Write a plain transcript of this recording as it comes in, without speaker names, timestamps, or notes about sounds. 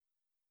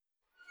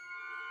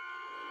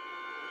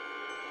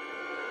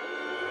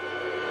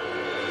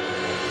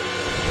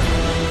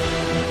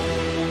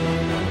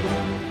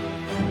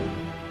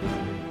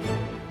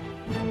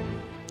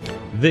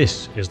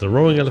This is the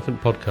Roaring Elephant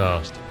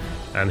Podcast,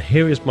 and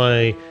here is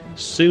my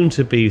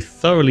soon-to-be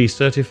thoroughly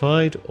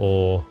certified,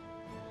 or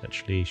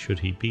actually, should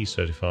he be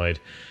certified,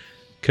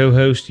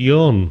 co-host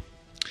Jon.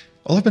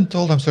 Well, I've been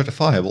told I'm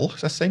certifiable.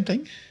 Is that the same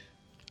thing?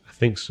 I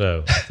think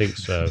so.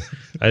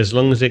 As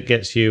long as it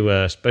gets you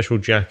a special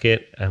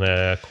jacket and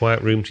a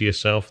quiet room to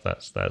yourself,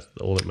 that's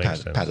all that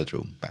makes sense. Padded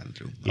room.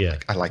 Yeah,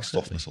 I like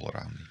softness all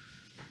around me.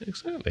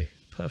 Exactly.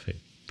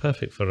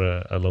 Perfect for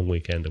a long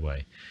weekend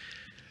away.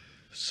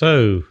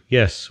 So,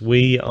 yes,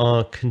 we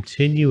are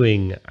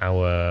continuing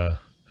our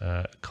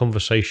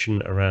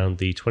conversation around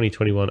the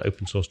 2021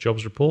 Open Source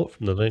Jobs Report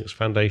from the Linux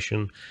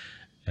Foundation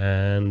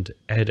and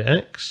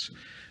edX.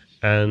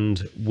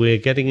 And we're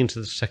getting into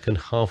the second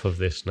half of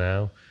this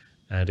now,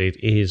 and it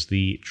is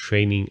the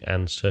training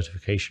and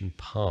certification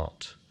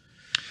part.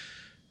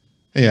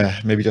 Yeah,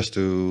 maybe just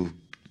to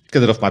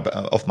get it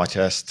off my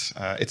chest,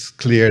 it's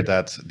clear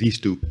that these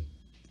two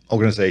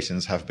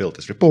organizations have built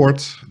this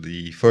report.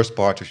 The first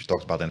part, which we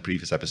talked about in the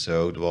previous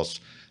episode, was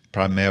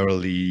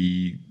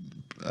primarily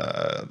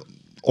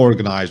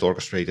organized,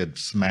 orchestrated,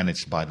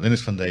 managed by the Linux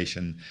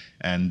Foundation,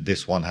 and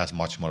this one has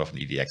much more of an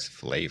EDX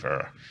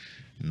flavor.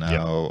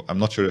 Now, yep. I'm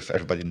not sure if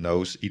everybody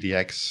knows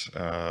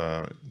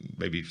EDX.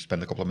 Maybe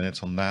spend a couple of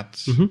minutes on that.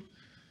 Mm-hmm.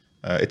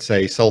 It's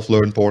a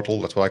self-learn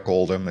portal. That's what I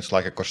call them. It's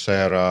like a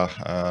Coursera.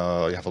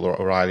 You have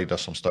O'Reilly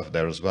does some stuff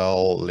there as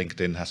well.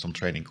 LinkedIn has some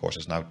training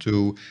courses now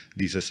too.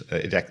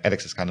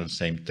 edX is kind of the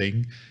same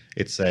thing.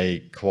 It's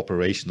a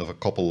cooperation of a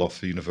couple of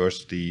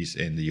universities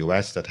in the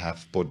US that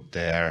have put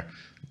their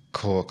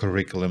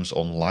curriculums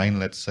online,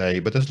 let's say.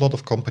 But there's a lot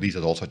of companies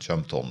that also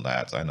jumped on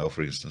that. I know,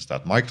 for instance,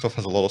 that Microsoft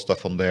has a lot of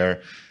stuff on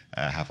there.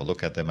 Have a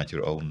look at them at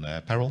your own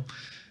peril.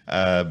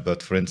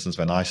 But for instance,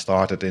 when I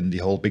started in the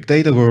whole big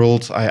data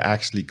world, I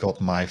actually got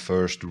my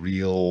first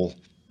real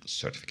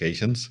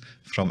certifications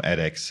from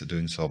edX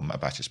doing some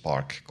Apache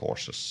Spark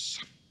courses.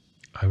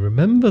 I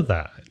remember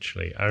that,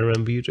 actually. I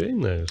remember you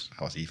doing those.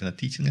 I was even a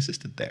teaching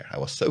assistant there. I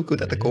was so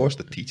good at the course,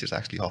 the teachers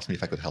actually asked me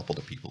if I could help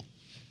other people.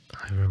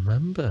 I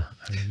remember.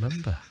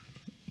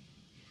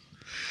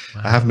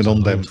 Wow, I haven't been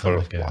on them for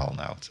a while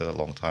now. It's a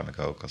long time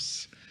ago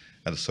because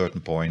at a certain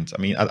point,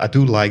 I mean, I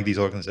do like these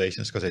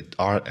organizations because they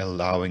are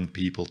allowing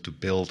people to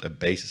build a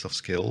basis of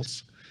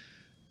skills.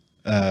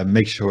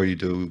 Make sure you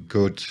do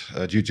good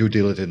due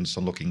diligence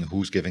on looking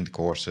who's giving the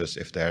courses,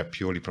 if they're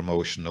purely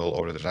promotional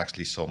or there's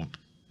actually some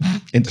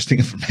interesting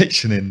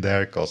information in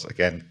there. Because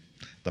again,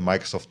 the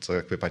Microsoft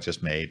clip I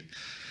just made,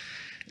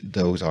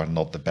 those are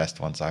not the best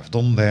ones I've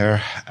done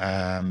there,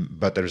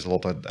 but there is a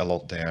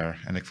lot there,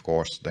 and of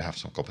course they have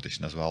some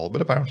competition as well.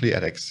 But apparently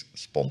edX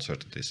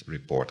sponsored this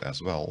report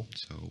as well,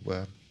 so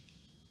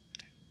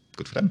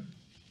good for them.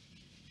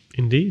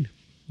 Indeed.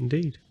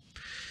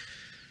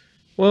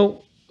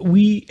 Well,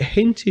 we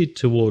hinted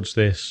towards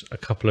this a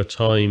couple of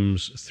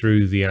times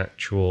through the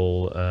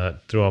actual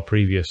through our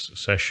previous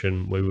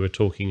session where we were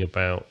talking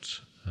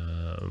about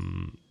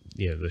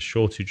the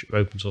shortage of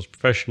open source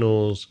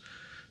professionals.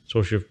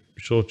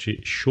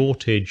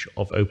 Shortage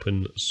of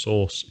open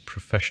source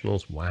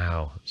professionals.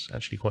 Wow, it's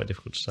actually quite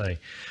difficult to say.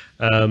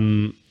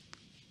 And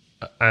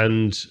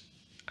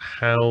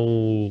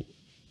how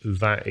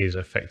that is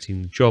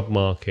affecting the job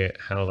market,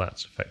 how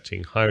that's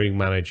affecting hiring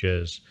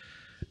managers,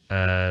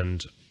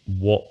 and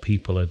what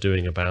people are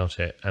doing about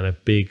it. And a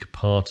big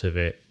part of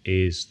it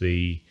is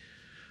the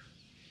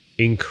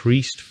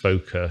increased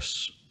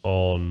focus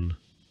on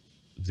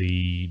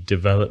the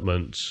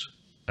development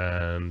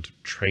and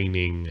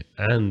training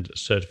and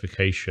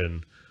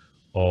certification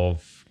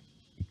of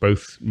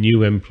both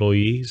new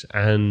employees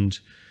and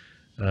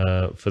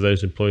for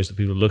those employees that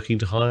people are looking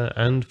to hire,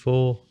 and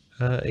for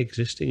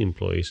existing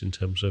employees in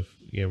terms of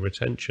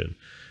retention.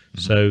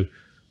 Mm-hmm. So,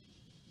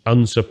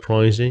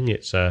 unsurprising,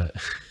 it's a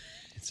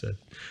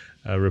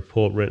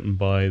report written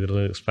by the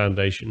Linux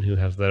Foundation, who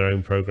have their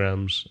own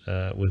programs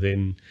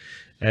within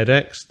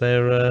edX.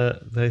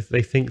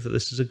 They think that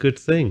this is a good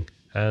thing,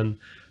 and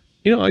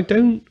I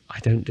don't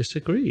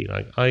disagree.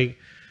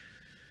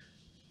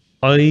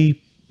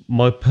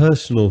 My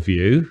personal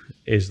view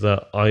is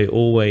that I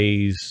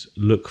always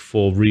look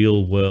for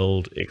real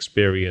world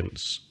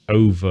experience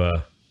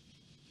over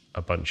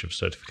a bunch of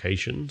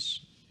certifications.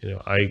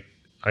 I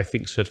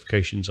think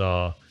certifications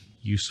are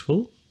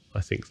useful. I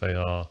think they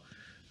are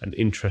an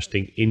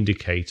interesting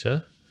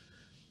indicator,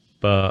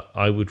 but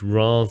I would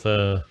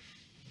rather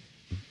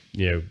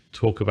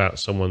talk about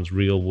someone's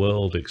real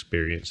world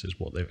experiences,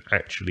 what they've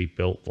actually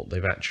built, what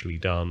they've actually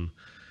done,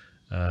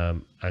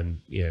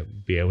 and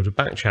be able to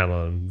back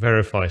channel and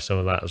verify some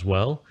of that as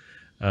well,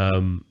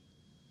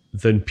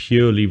 than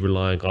purely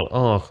relying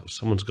on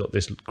someone's got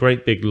this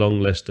great big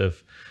long list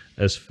of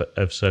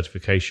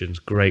certifications.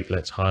 Great,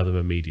 let's hire them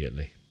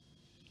immediately.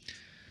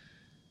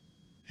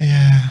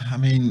 Yeah, I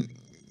mean,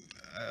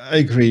 I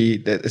agree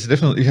that it's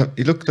different.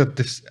 You look at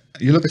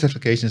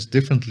certifications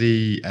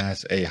differently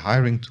as a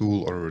hiring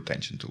tool or a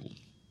retention tool.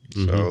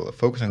 Mm-hmm. So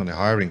focusing on the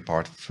hiring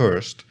part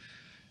first,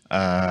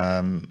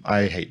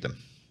 I hate them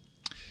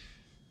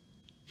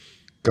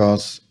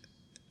because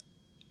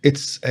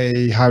it's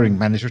a hiring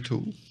manager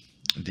tool.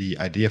 the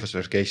idea of a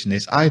certification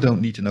is I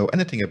don't need to know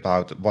anything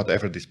about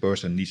whatever this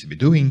person needs to be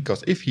doing,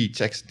 because if he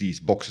checks these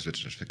boxes with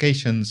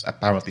certifications,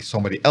 apparently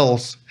somebody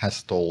else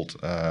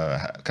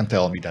can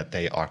tell me that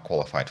they are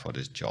qualified for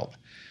this job.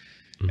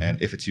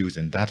 And if it's used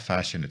in that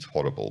fashion, it's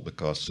horrible,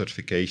 because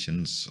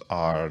certifications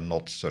are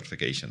not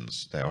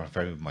certifications. There are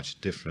very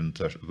much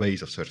different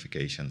ways of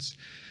certifications.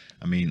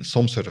 I mean,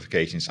 some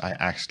certifications I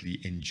actually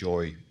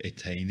enjoy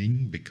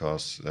attaining,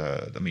 because,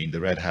 the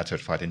Red Hat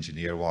Certified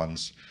Engineer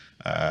ones,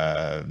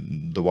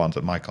 the ones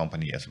at my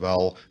company as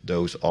well,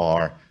 those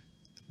are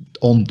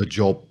on the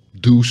job,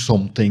 do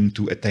something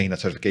to attain that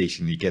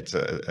certification. You get,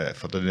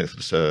 for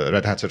the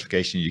Red Hat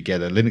certification, you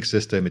get a Linux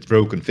system, it's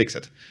broken, fix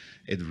it.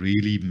 It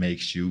really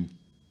makes you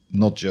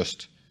not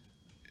just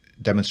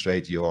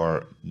demonstrate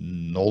your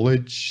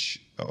knowledge,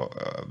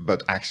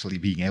 but actually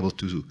being able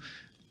to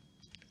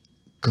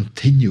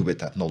continue with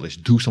that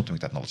knowledge, do something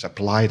with that knowledge,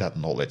 apply that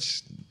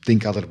knowledge,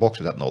 think out of the box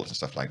with that knowledge and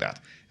stuff like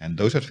that. And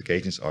those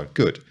certifications are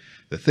good.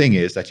 The thing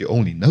is that you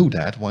only know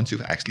that once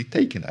you've actually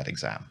taken that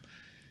exam.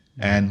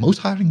 And most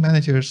hiring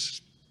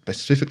managers,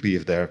 specifically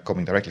if they're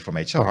coming directly from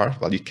HR,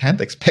 well, you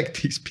can't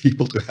expect these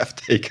people to have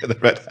taken a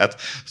Red Hat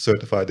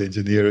Certified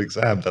Engineer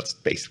exam. That's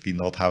basically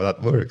not how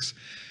that works.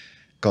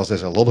 Because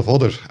there's a lot of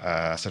other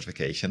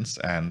certifications,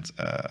 and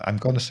I'm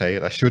going to say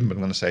it, I shouldn't, but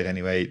I'm going to say it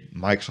anyway,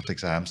 Microsoft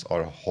exams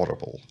are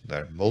horrible.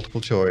 They're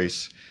multiple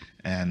choice,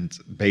 and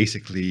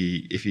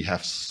basically, if you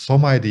have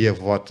some idea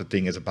of what the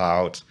thing is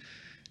about,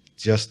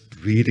 just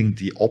reading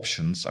the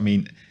options, I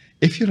mean,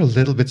 if you're a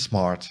little bit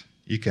smart,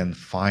 you can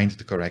find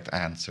the correct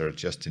answer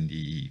just in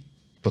the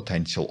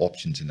potential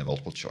options in the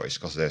multiple choice,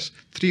 because there's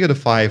 3 out of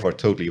 5 are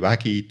totally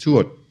wacky, 2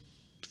 are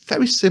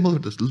very similar,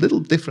 there's a little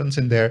difference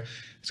in there.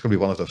 It's going to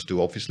be one of those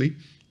 2, obviously.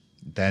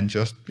 Then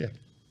just,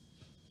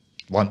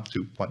 1,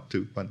 2, 1,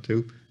 2, 1,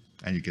 2,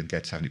 and you can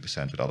get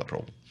 70% without a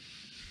problem.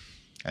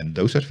 And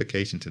those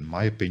certifications, in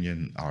my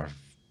opinion,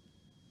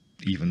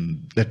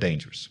 they're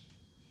dangerous.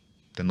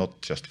 They're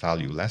not just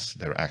valueless,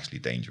 they're actually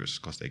dangerous,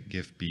 because they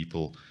give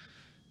people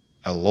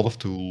a lot of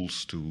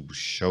tools to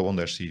show on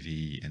their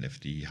CV, and if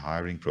the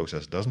hiring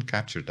process doesn't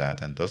capture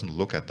that and doesn't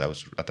look at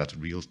that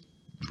real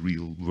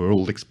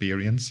world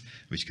experience,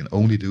 which you can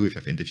only do if you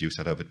have interviews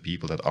set up with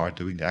people that are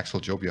doing the actual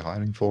job you're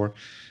hiring for,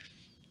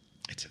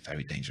 it's a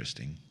very dangerous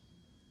thing.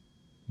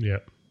 Yeah.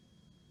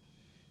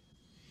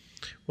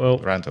 Well,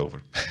 rant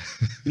over.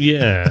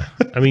 Yeah.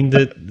 I mean,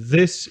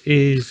 this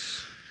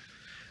is,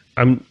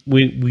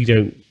 we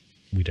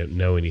don't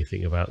know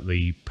anything about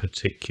the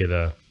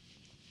particular,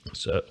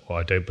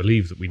 I don't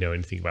believe that we know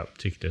anything about the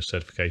particular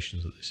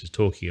certifications that this is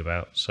talking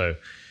about. So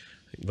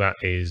I think that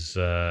is,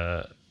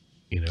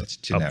 it's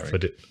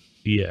generic.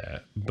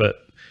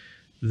 But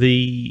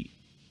the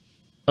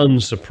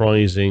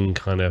unsurprising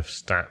kind of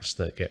stats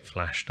that get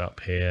flashed up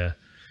here,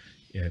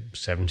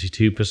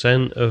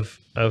 72%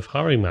 of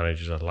hiring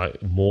managers are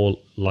more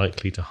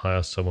likely to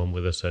hire someone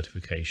with a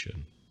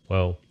certification.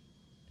 Well,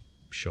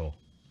 sure.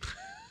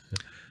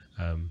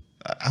 I'm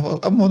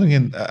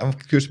wondering, I'm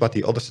curious about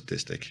the other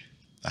statistic.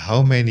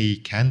 How many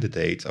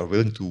candidates are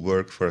willing to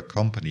work for a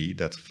company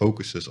that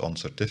focuses on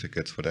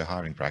certificates for their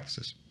hiring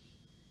practices?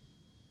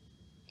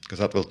 Because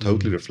that will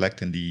totally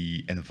reflect in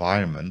the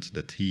environment,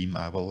 the team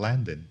I will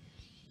land in.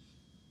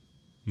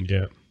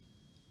 Yeah.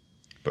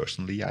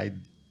 Personally, I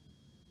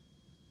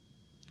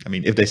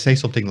mean, if they say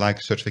something like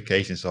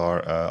certifications are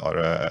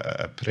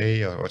a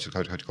pre, or how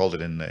to call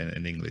it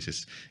in English,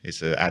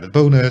 is an added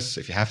bonus.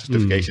 If you have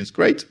certifications,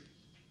 great.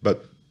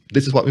 But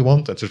this is what we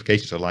want, and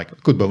certifications are like a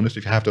good bonus.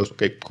 If you have those,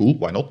 okay, cool,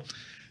 why not?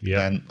 Yeah.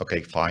 Then,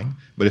 okay, fine.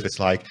 But if it's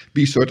like,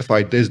 be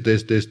certified this,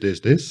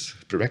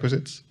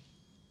 prerequisites.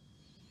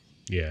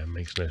 Yeah, it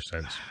makes no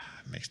sense.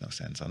 It makes no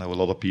sense. I know a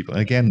lot of people.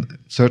 And again,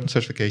 certain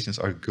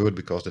certifications are good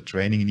because the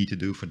training you need to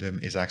do for them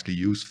is actually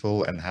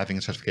useful, and having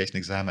a certification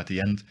exam at the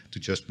end to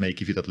just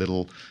give you that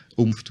little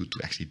oomph to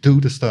actually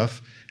do the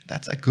stuff,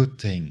 that's a good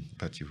thing.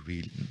 But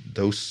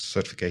those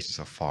certifications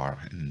are far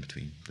in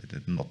between.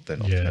 They're not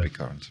very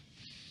current.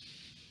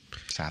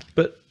 Sadly.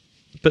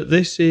 But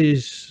this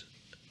is,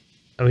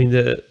 I mean,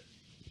 the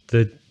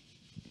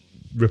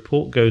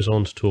report goes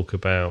on to talk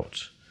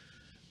about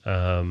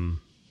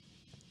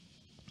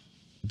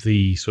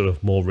the sort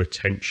of more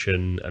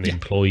retention and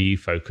employee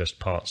focused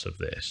parts of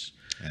this,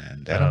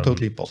 and that I'm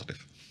totally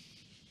positive.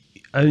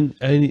 And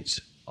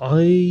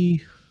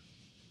I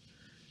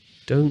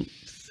don't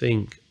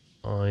think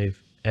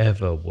I've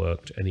ever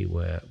worked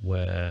anywhere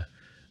where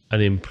an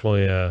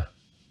employer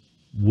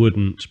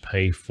wouldn't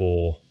pay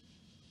for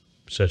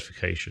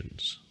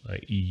certifications.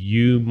 Like,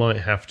 you might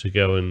have to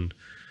go and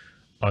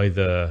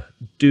either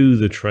do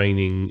the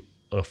training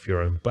off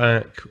your own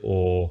back,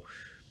 or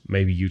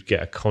maybe you'd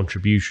get a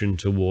contribution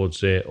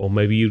towards it, or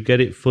maybe you'd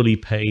get it fully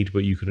paid,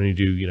 but you could only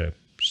do,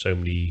 so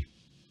many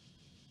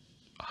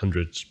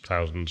hundreds,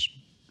 thousands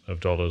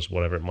of dollars,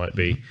 whatever it might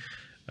be,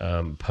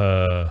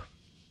 per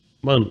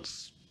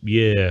month,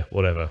 year,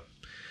 whatever.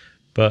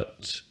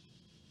 But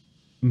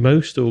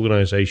most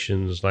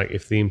organizations, like,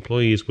 if the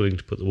employee is willing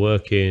to put the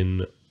work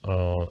in,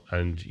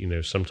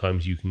 and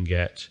sometimes you can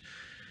get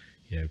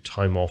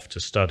time off to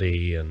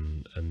study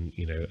and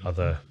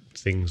other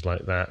things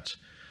like that.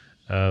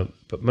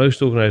 But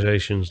most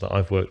organizations that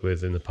I've worked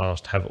with in the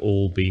past have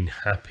all been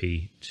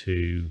happy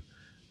to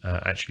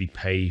actually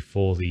pay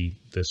for the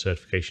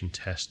certification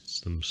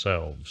tests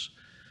themselves.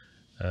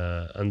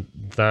 And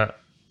that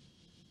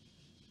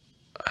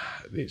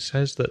it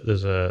says that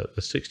there's a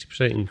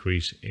 60%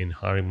 increase in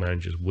hiring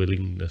managers'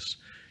 willingness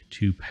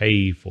to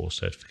pay for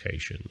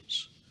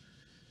certifications.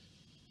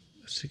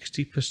 A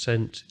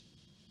 60%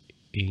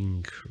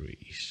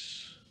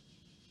 increase.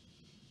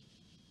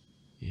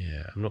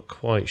 Yeah, I'm not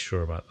quite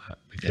sure about that.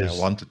 Because,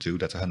 1 to 2,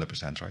 that's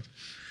 100%, right?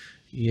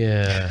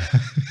 Yeah.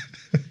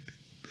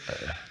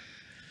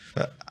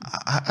 But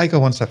I go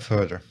one step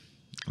further.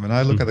 When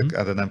I look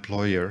at an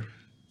employer,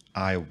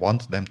 I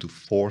want them to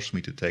force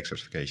me to take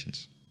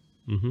certifications.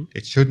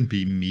 It shouldn't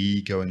be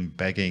me going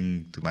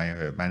begging to my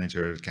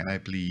manager, can I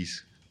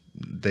please?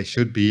 They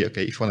should be,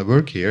 okay, if you want to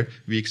work here,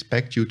 we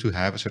expect you to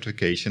have a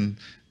certification.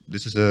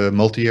 This is a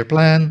multi-year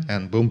plan,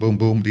 and boom, boom,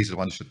 boom, these are the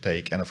ones you should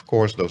take. And of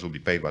course, those will be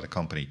paid by the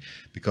company,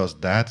 because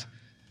that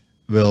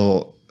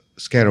will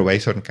scare away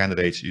certain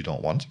candidates you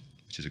don't want,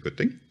 which is a good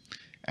thing.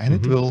 And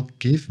it will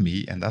give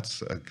me, and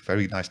that's a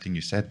very nice thing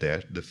you said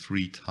there, the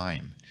free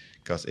time.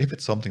 Because if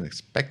it's something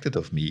expected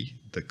of me,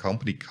 the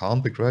company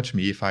can't begrudge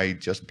me if I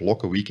just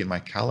block a week in my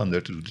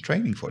calendar to do the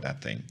training for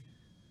that thing.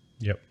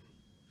 Yep.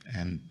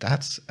 And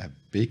that's a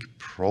big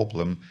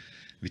problem.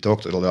 We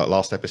talked in the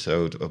last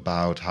episode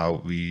about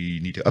how we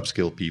need to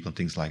upskill people and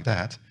things like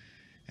that.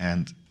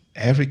 And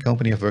every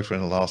company I've worked for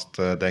in the last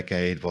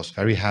decade was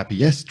very happy.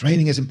 Yes,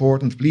 training is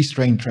important. Please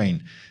train.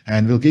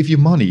 And we'll give you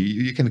money.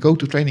 You can go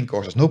to training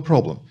courses, no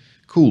problem.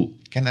 Cool.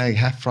 Can I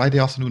have Friday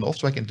afternoon off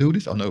so I can do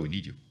this? Oh, no, we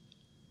need you.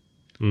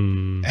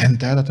 And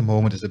that at the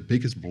moment is the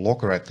biggest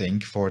blocker, I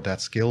think, for that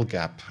skill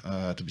gap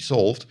to be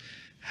solved.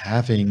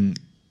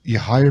 You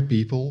hire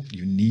people,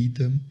 you need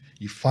them,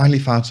 you finally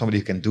found somebody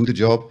who can do the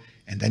job,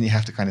 and then you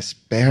have to kind of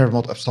spare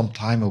some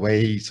time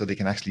away so they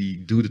can actually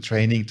do the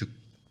training to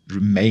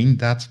remain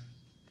that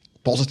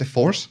positive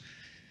force.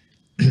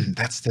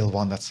 That's still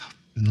one that's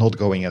not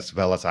going as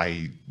well as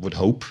I would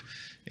hope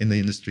in the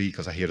industry,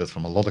 because I hear that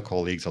from a lot of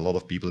colleagues, a lot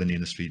of people in the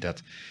industry,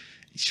 that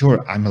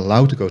sure, I'm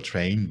allowed to go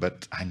train,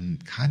 but I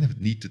kind of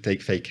need to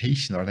take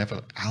vacation, or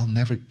I'll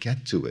never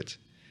get to it.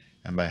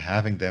 And by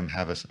having them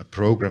have a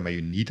program where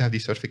you need to have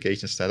these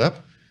certifications set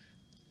up,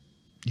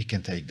 you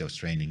can take those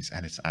trainings.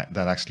 And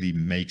that actually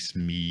makes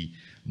me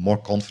more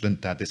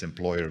confident that this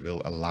employer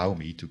will allow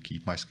me to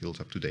keep my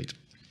skills up to date.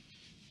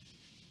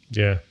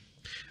 Yeah.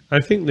 I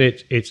think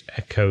that it's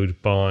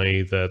echoed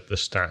by the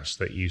stats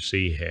that you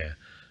see here.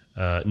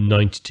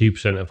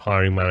 92% of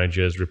hiring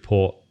managers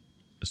report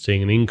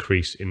seeing an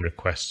increase in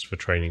requests for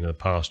training in the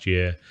past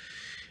year.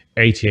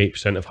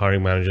 88% of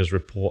hiring managers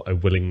report a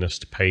willingness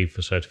to pay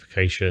for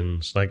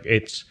certifications. Like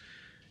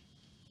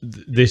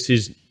this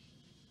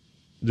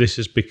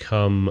has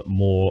become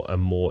more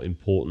and more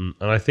important,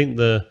 and I think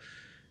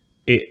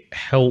it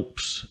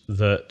helps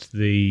that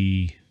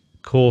the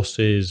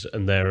courses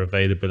and their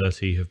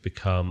availability have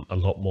become a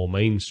lot more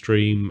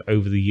mainstream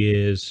over the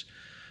years.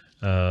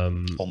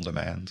 On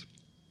demand.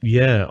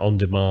 Yeah, on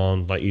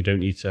demand. Like you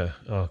don't need to.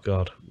 Oh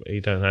God, you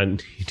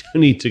don't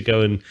need to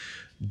go and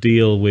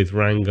deal with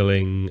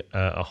wrangling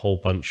a whole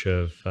bunch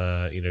of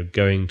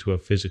going to a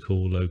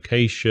physical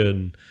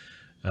location,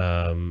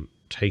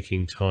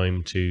 taking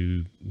time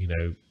to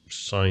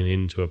sign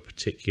into a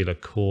particular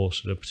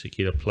course at a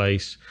particular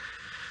place.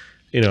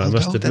 I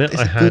must admit,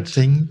 I had a good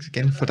thing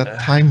again for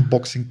that time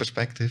boxing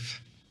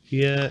perspective.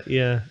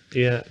 Yeah,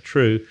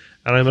 true.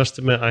 And I must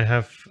admit, I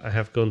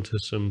have gone to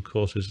some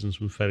courses in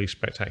some fairly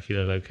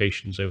spectacular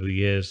locations over the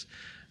years,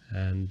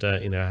 and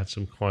I had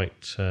some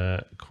quite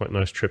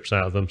nice trips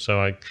out of them.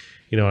 So I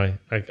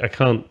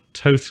can't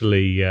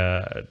totally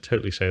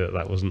say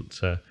that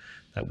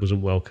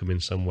wasn't welcome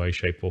in some way,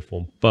 shape, or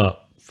form.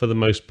 But for the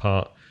most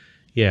part,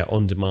 yeah,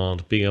 on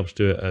demand, being able to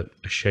do it at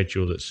a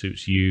schedule that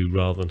suits you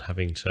rather than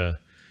having to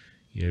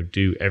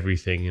do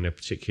everything in a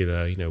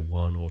particular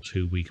 1 or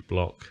 2 week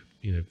block.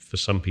 For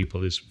some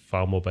people is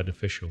far more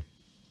beneficial.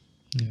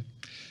 Yeah.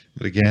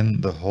 But again,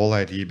 the whole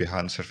idea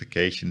behind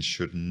certification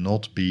should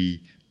not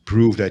be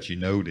prove that you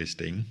know this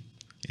thing.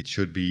 It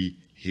should be,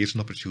 here's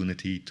an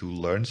opportunity to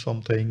learn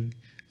something,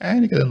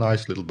 and you get a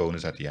nice little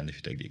bonus at the end if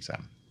you take the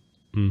exam.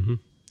 Mm-hmm.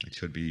 It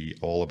should be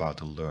all about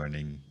the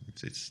learning.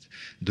 It's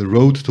the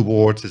road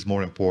towards is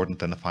more important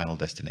than the final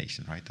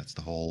destination, right? That's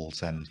the whole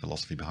Zen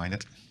philosophy behind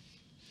it.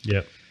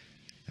 Yeah.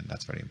 And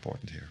that's very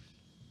important here.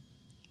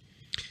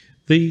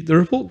 The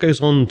report goes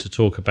on to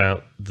talk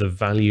about the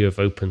value of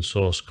open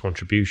source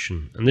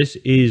contribution, and this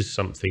is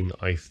something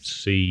I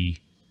see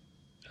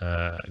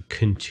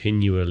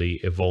continually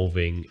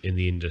evolving in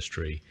the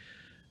industry.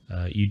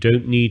 You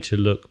don't need to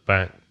look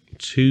back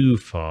too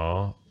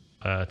far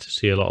to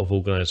see a lot of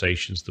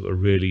organizations that were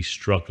really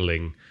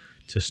struggling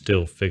to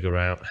still figure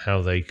out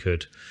how they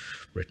could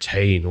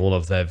retain all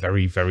of their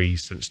very, very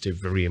sensitive,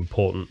 very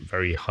important,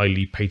 very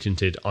highly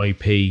patented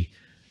IP,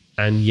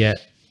 and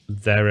yet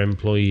their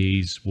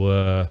employees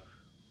were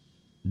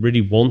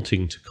really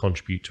wanting to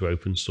contribute to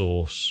open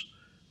source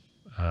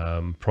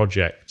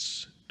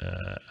projects,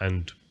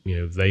 and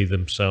they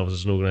themselves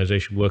as an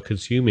organization were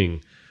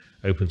consuming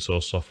open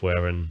source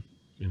software and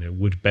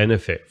would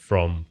benefit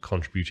from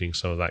contributing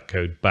some of that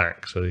code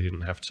back, so they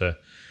didn't have to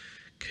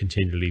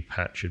continually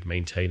patch and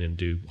maintain and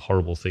do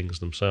horrible things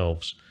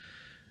themselves.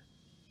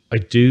 I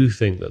do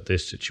think that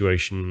this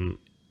situation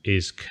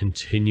is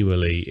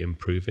continually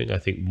improving. I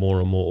think more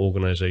and more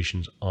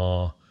organizations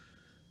are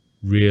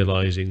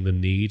realizing the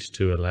need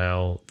to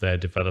allow their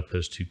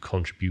developers to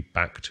contribute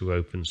back to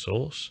open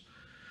source.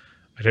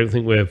 I don't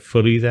think we're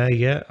fully there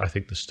yet. I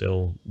think there's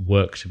still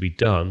work to be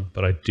done,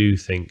 but I do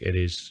think it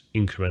is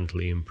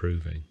incrementally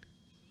improving.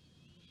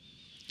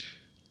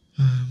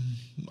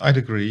 I'd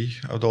agree.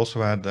 I would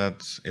also add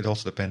that it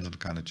also depends on the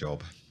kind of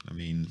job. I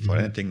mean, for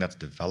anything that's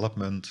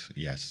development,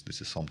 yes,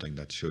 this is something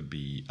that should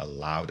be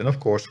allowed. And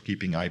of course, for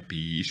keeping IP,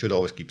 you should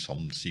always keep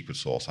some secret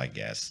sauce, I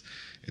guess.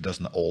 It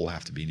doesn't all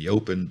have to be in the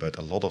open, but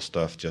a lot of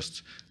stuff,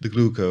 just the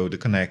glue code, the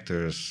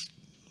connectors,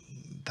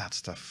 that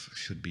stuff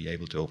should be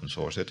able to open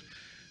source it.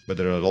 But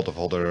there are a lot of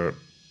other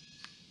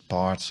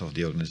parts of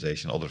the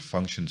organization, other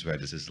functions where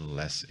this is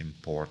less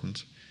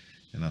important.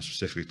 And I'm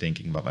specifically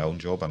thinking about my own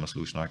job. I'm a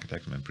solution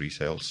architect. I'm in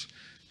pre-sales.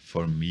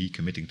 For me,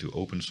 committing to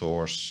open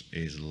source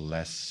is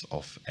less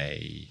of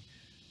a...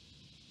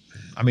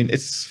 I mean,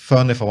 it's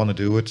fun if I want to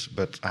do it,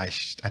 but I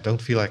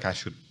don't feel like I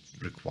should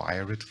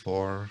require it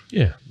for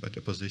a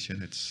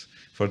position. It's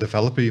for a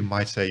developer, you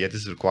might say, yeah,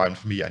 this is a requirement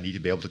for me. I need to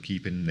be able to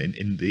keep in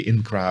the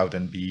in crowd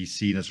and be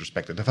seen as a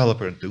respected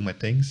developer and do my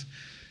things.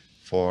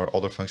 For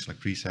other functions like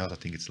pre-sales, I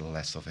think it's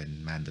less of a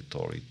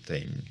mandatory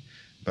thing.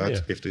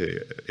 But if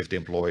the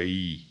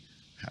employee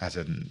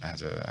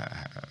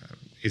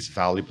is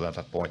valuable at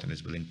that point and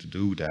is willing to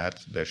do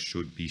that, there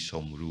should be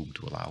some room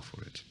to allow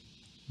for it.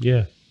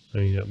 Yeah, I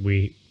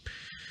mean,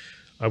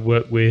 I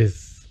work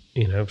with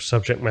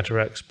subject matter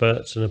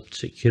experts in a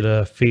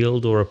particular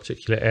field or a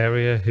particular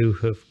area who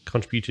have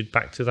contributed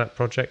back to that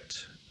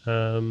project,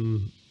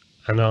 and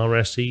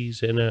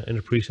RSEs in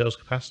a pre-sales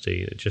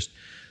capacity. It just,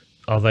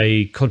 are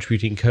they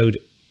contributing code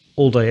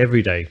all day,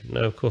 every day?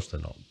 No, of course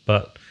they're not.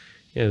 But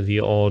the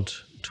odd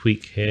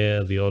tweak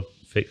here, the odd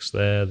fix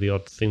there, the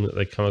odd thing that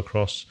they come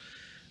across,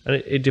 and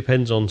it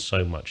depends on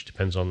so much. It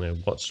depends on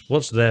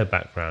what's their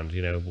background.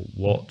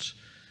 What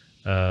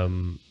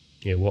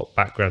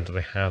background do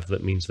they have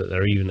that means that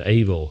they're even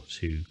able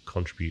to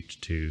contribute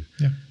to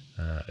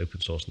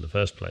open source in the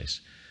first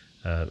place.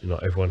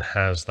 Not everyone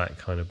has that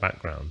kind of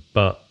background,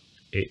 but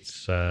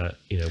it's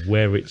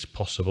where it's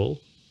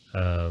possible.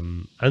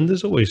 And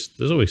there's always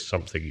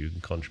something you can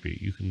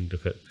contribute. You can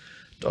look at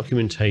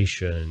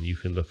documentation, you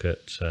can look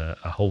at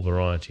a whole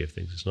variety of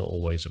things. It's not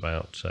always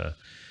about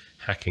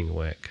hacking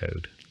away at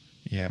code.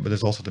 Yeah, but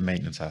there's also the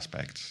maintenance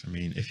aspect. I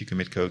mean, if you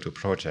commit code to a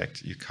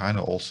project, you kind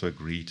of also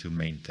agree to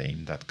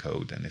maintain that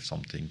code. And if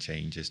something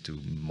changes, to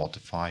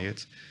modify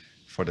it.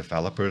 For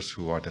developers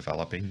who are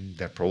developing,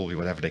 they're probably,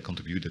 whatever they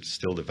contributed,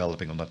 still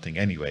developing on that thing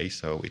anyway.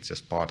 So it's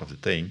just part of the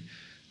thing.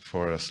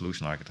 For a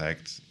solution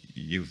architect,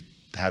 you've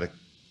had an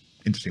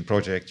interesting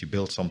project, you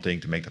built something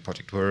to make the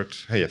project work.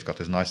 Hey, I've got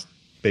this nice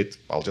bit,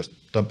 I'll just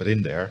dump it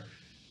in there.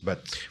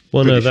 But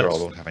sure I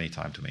won't have any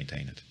time to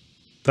maintain it.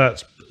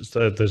 There's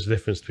a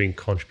difference between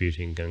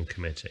contributing and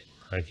committing.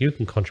 Like, you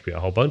can contribute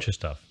a whole bunch of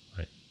stuff,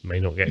 right? May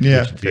not get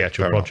committed to the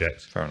actual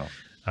project. Fair enough.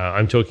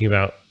 I'm talking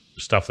about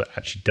stuff that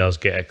actually does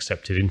get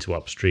accepted into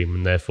upstream,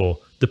 and therefore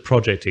the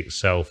project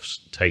itself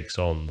takes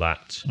on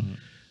that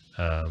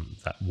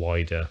that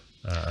wider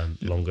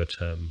longer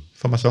term.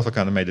 For myself, I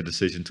kind of made a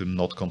decision to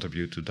not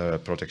contribute to the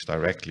projects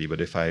directly,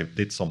 but if I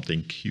did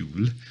something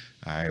cool,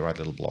 I write a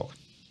little blog.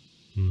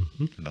 And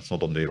that's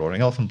not on the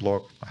Roaring Elephant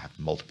blog. I have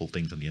multiple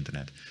things on the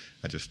internet.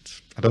 I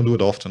don't do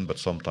it often, but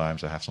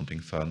sometimes I have something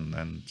fun,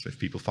 and if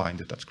people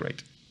find it, that's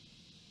great.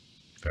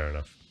 Fair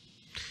enough.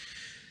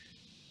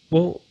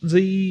 Well,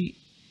 the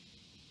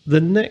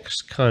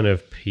next kind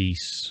of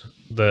piece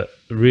that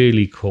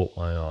really caught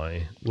my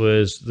eye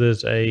was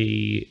there's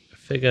a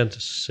figure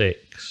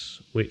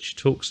 6 which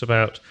talks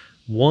about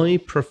why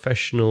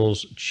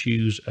professionals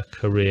choose a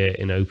career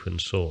in open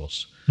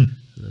source.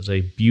 There's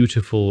a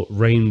beautiful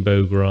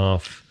rainbow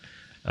graph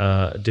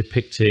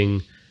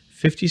depicting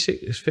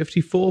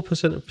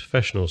 54% of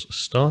professionals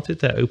started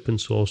their open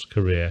source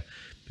career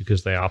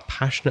because they are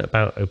passionate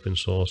about open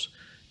source,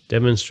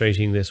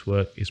 demonstrating this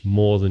work is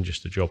more than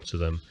just a job to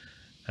them.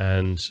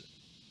 And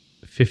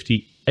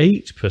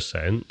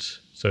 58%,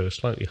 so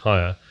slightly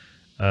higher,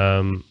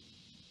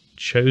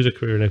 chose a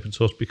career in open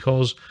source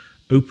because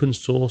open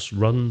source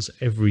runs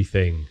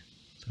everything.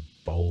 It's a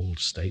bold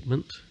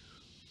statement.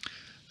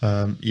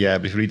 But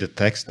if you read the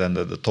text, then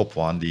the top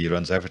one, the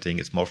runs everything,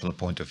 it's more from the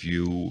point of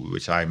view,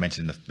 which I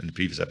mentioned in the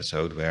previous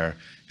episode, where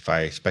if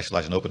I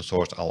specialize in open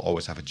source, I'll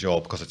always have a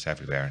job because it's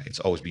everywhere. It's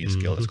always been a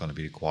skill that's going to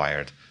be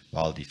required.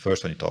 While the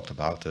first one you talked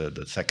about,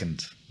 the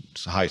second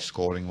highest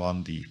scoring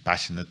one, the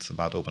passionate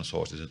about open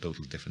source, is a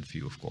totally different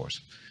view, of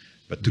course.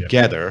 But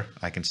together,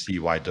 I can see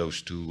why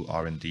those two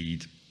are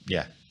indeed,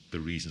 the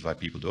reasons why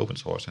people do open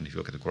source. And if you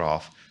look at the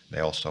graph,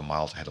 they're also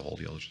miles ahead of all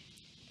the others.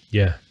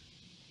 Yeah,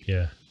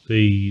 yeah.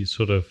 The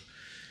sort of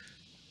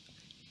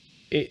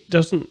it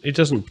doesn't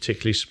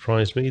particularly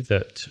surprise me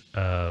that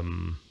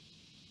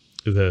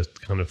the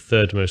kind of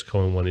third most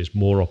common one is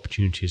more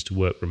opportunities to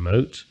work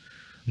remote.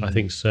 I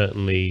think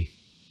certainly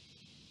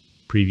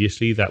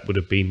previously that would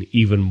have been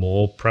even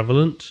more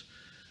prevalent.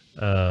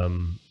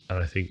 And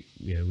I think,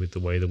 with the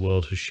way the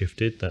world has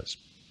shifted, that's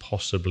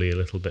possibly a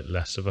little bit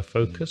less of a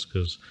focus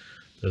because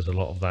there's a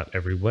lot of that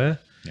everywhere.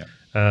 Yeah.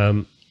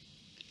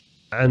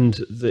 And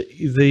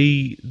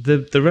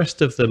the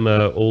rest of them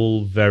are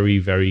all very,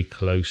 very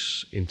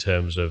close in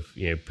terms of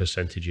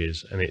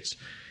percentages, and it's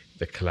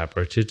the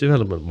collaborative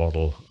development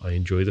model. I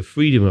enjoy the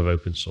freedom of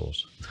open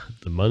source,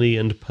 the money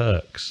and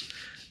perks,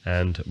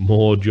 and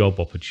more job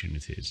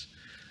opportunities.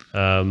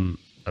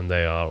 And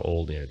they are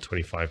all 25%,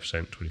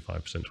 25%,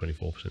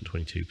 24%,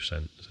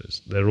 22%.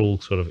 So they're all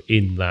sort of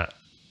in that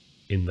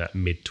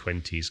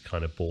mid-20s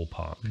kind of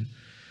ballpark.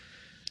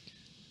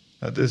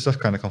 This does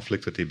kind of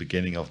conflict with the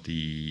beginning of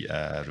the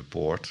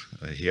report.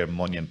 Here,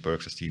 money and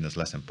perks are seen as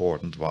less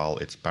important, while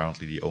it's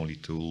apparently the only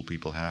tool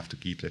people have to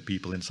keep their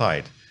people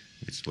inside,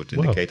 which would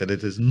indicate that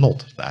it is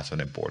not that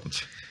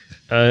unimportant.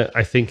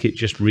 I think it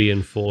just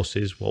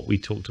reinforces what we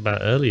talked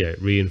about earlier.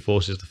 It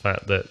reinforces the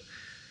fact that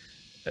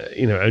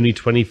only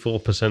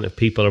 24% of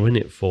people are in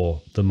it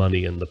for the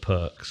money and the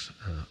perks.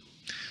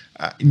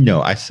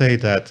 No, I say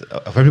that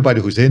of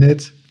everybody who's in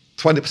it,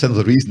 20% of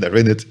the reason they're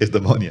in it is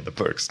the money and the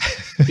perks.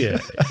 Yeah,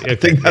 okay, I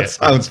think that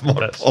sounds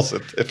more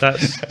positive.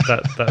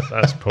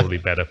 That's probably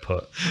better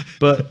put.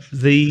 But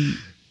the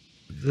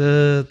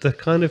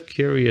kind of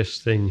curious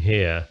thing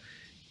here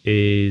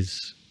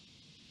is,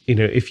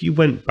 if you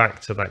went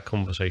back to that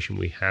conversation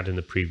we had in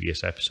the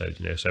previous episode,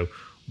 so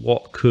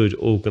what could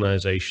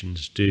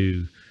organizations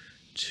do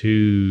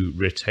to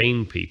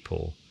retain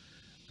people?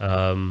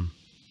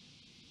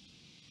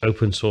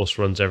 Open source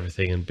runs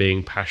everything, and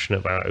being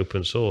passionate about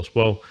open source.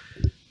 Well,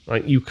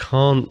 you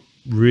can't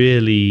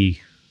really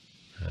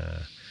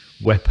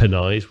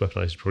weaponize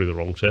is probably the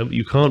wrong term, but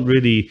you can't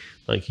really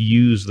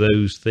use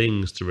those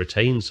things to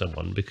retain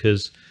someone,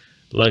 because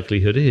the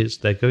likelihood is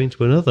they're going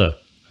to another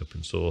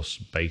open source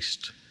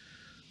based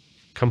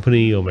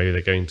company, or maybe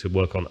they're going to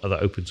work on other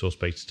open source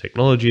based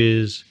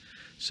technologies.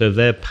 So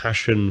their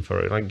passion for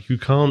it, you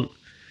can't,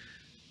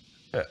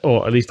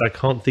 or at least I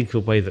can't think of a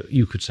way that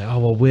you could say, oh,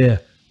 well, we're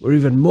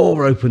even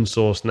more open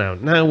source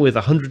now with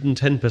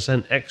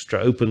 110% extra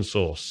open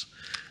source.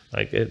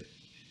 I don't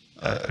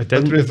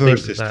but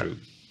reverse is that, true.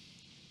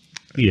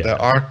 Yeah.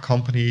 There are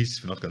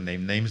companies, we're not going to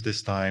name names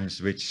this time,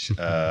 which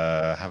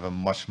have a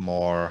much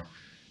more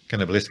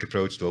cannibalistic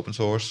approach to open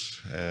source.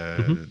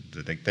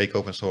 They take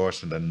open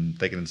source and then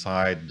take it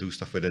inside, do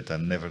stuff with it,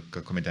 and never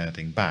commit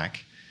anything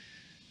back.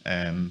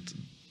 And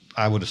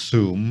I would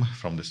assume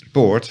from this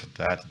report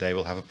that they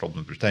will have a problem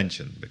with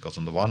retention, because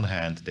on the one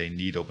hand, they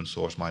need open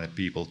source minded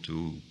people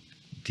to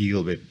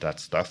deal with that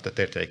stuff that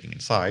they're taking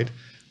inside,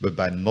 but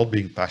by not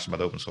being passionate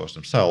about open source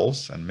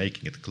themselves and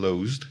making it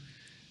closed,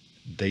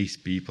 these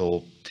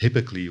people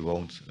typically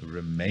won't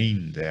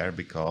remain there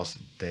because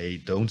they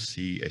don't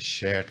see a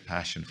shared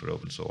passion for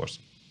open source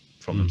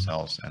from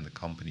themselves and the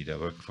company they're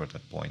working for at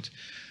that point.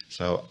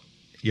 So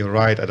you're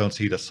right, I don't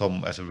see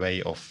that as a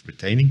way of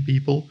retaining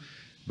people,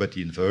 but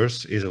the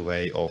inverse is a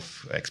way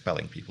of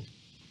expelling people.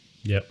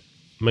 Yep,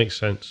 makes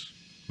sense.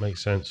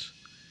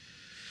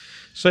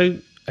 So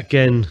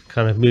again,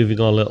 kind of moving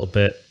on a little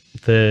bit,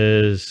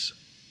 there's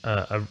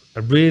a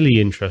really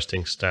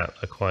interesting stat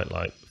I quite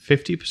like.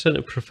 50%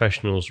 of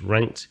professionals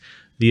ranked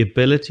the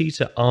ability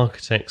to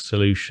architect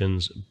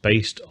solutions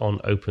based on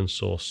open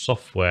source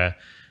software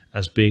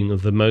as being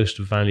the most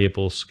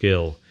valuable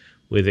skill,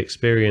 with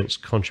experience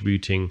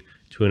contributing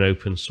to an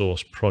open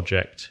source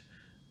project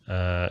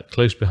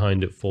close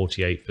behind at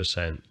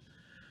 48%.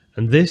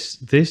 And this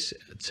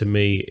to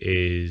me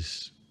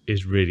is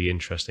really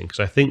interesting, because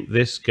I think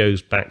this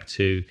goes back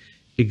to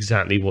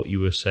exactly what you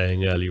were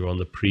saying earlier on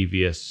the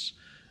previous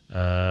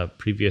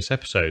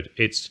episode.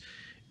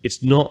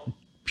 It's not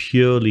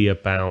purely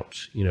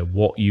about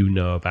what you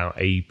know about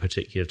a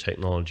particular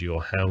technology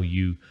or how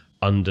you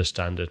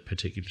understand a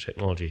particular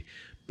technology,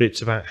 but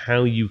it's about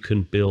how you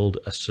can build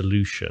a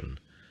solution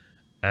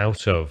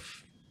out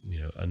of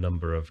a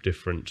number of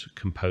different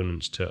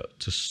components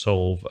to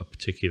solve a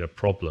particular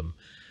problem.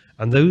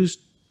 And those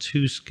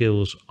two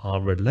skills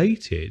are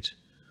related,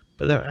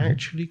 but they're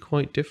actually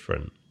quite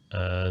different.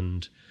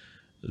 And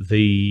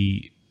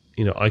I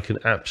can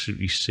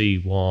absolutely see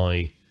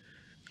why,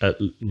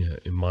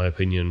 in my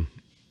opinion,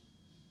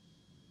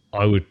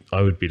 I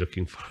would be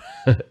looking for,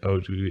 I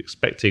would be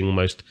expecting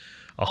almost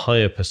a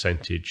higher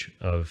percentage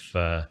of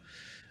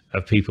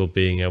people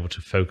being able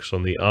to focus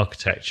on the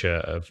architecture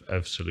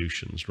of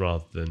solutions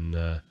rather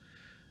than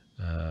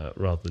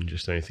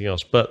just anything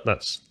else. But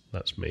that's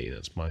me.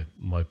 That's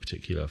my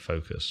particular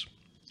focus.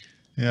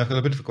 Yeah, I've got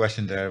a bit of a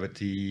question there with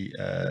the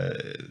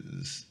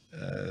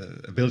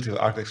ability to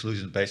architect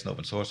solutions based on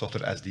open source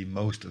software as the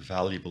most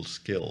valuable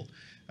skill.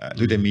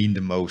 Do they mean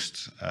the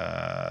most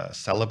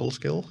sellable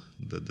skill,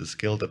 the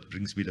skill that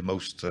brings me the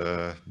most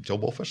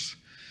job offers?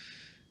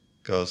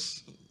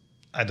 Because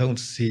I don't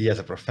see as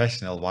a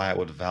professional why I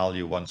would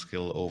value one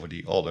skill over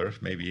the other,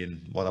 maybe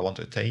in what I want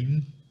to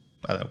attain.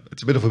 I don't know.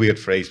 It's a bit of a weird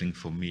phrasing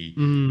for me,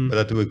 but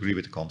I do agree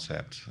with the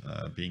concept.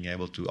 Being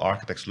able to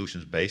architect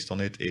solutions based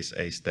on it is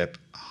a step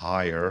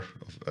higher,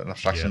 an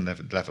abstraction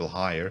level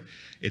higher.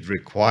 It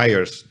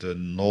requires the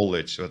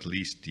knowledge, or at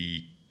least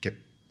the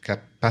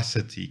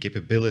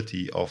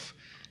capability of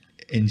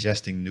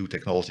ingesting new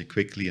technology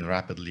quickly and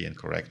rapidly and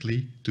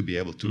correctly to be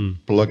able to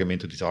plug them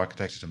into these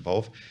architectures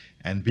involved,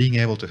 and being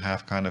able to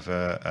have kind of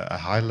a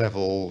high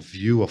level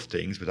view of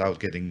things without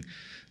getting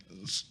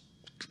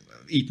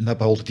eaten up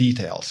by all the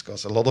details.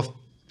 Because a lot of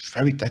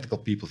very technical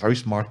people, very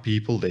smart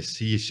people, they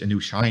see a new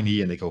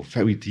shiny and they go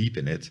very deep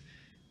in it,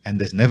 and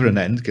there's never an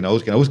end. Can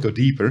always go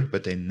deeper,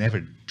 but they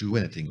never do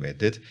anything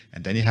with it.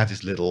 And then you have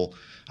these little,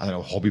 I don't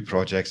know, hobby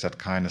projects that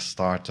kind of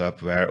start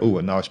up where,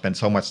 and now I spent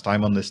so much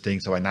time on this thing,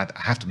 so I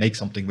have to make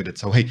something with it.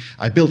 So hey,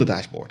 I built a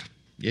dashboard.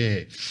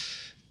 Yay.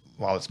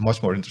 Well, it's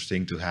much more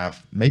interesting to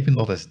have, maybe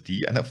not as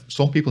deep, and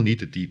some people need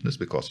the deepness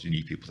because you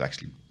need people to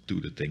actually do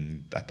the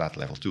thing at that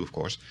level too, of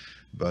course.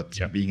 But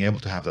being able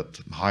to have that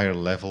higher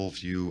level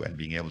view and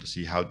being able to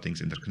see how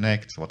things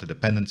interconnect, what the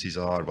dependencies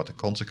are, what the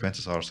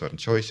consequences are of certain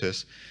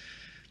choices,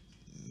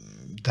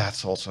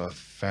 that's also a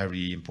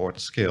very important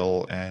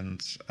skill,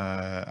 and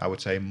I would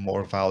say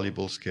more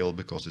valuable skill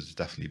because it's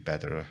definitely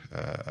better,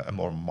 a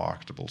more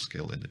marketable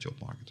skill in the job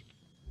market.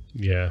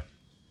 Yeah.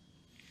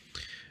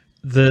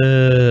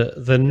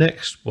 The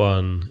next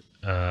one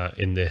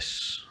in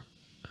this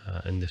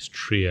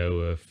trio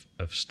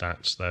of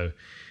stats, though,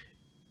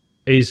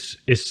 is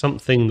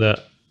something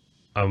that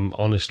I'm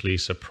honestly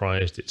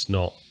surprised it's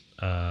not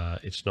a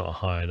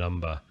higher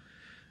number.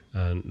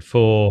 And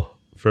for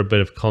a bit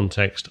of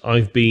context,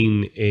 I've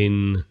been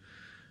in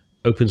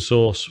open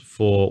source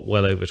for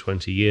well over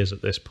 20 years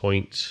at this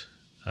point.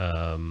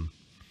 All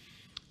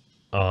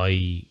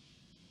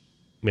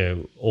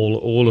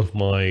of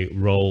my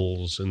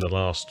roles in the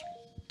last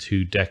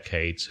 2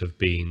 decades have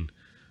been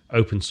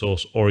open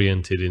source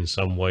oriented in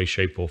some way,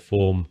 shape, or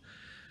form.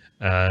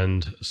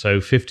 And so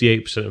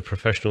 58% of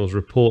professionals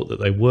report that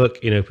they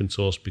work in open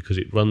source because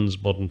it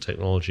runs modern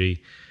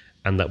technology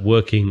and that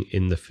working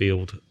in the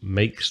field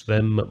makes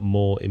them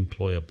more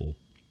employable.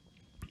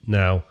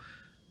 Now,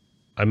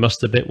 I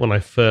must admit, when I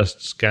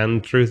first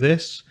scanned through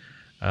this,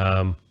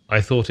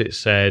 I thought it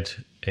said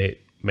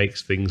it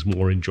makes things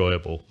more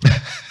enjoyable.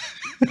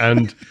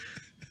 And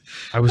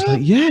I was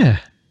like, yeah,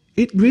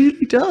 it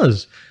really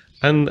does.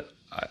 And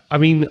I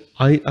mean,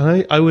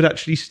 I would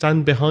actually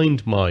stand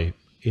behind my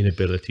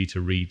inability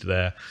to read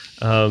there.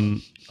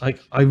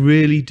 I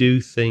really do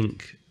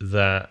think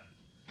that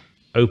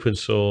open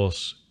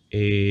source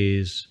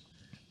is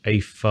a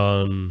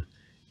fun,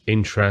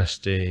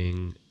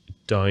 interesting,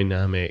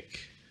 dynamic,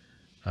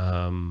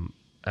 and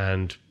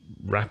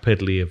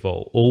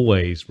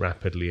always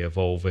rapidly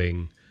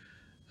evolving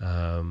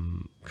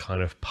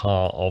kind of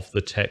part of the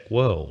tech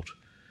world.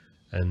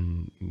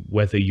 And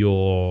whether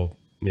you're,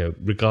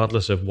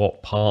 regardless of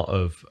what part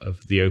of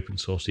the open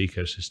source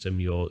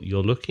ecosystem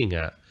you're looking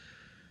at,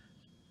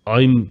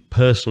 I'm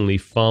personally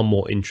far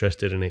more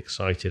interested and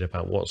excited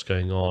about what's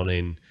going on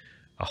in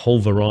a whole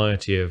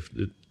variety of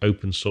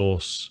open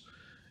source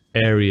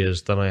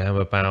areas than I am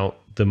about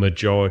the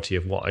majority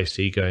of what I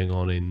see going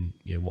on in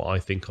what I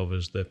think of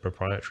as the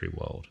proprietary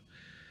world.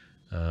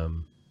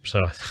 So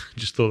I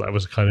just thought that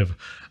was kind of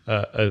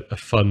a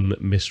fun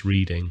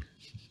misreading.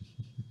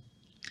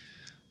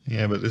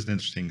 Yeah, but it's an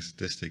interesting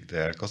statistic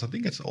there, because I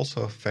think it's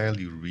also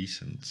fairly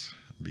recent,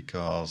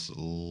 because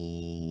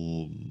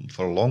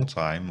for a long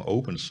time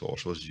open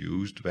source was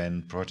used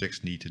when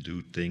projects need to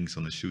do things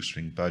on a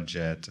shoestring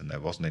budget and there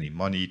wasn't any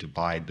money to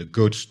buy the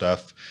good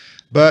stuff,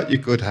 but you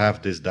could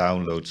have this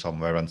download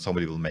somewhere and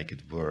somebody will make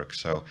it work.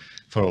 So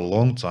for a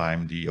long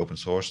time the open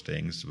source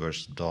things were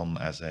done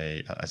as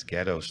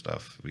ghetto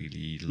stuff,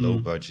 really low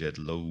budget,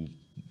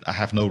 I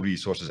have no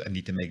resources, I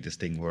need to make this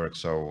thing work,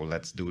 so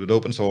let's do it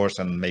open source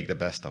and make the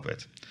best of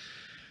it.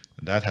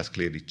 That has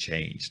clearly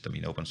changed. I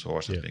mean, open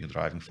source has been a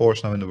driving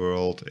force now in the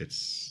world.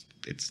 It's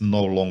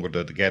no longer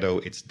the ghetto,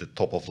 it's the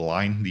top of the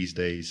line these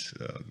days.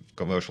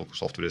 Commercial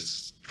software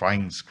is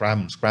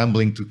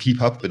scrambling to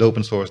keep up with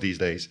open source these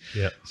days.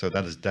 Yeah. So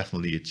that is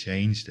definitely a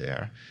change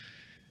there.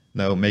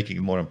 Now, making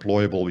it more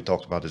employable, we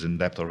talked about this in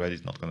depth already,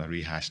 it's not going to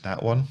rehash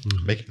that one.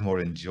 Making it more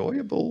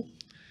enjoyable,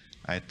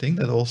 I think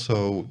that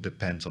also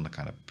depends on the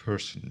kind of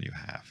person you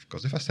have.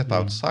 Because if I step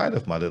outside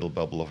of my little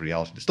bubble of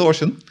reality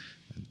distortion,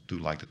 I do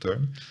like the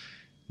term,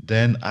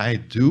 then I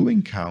do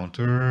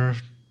encounter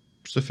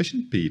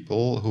sufficient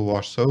people who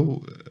are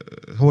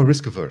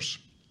risk averse.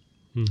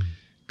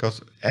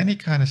 Because any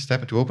kind of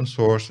step into open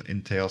source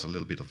entails a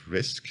little bit of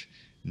risk,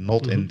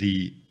 not in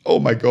the, oh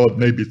my God,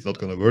 maybe it's not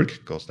going to work,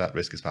 because that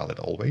risk is valid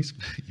always.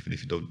 Even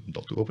if you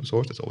don't do open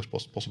source, there's always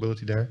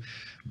possibility there.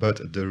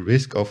 But the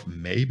risk of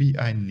maybe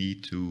I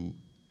need to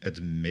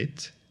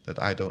admit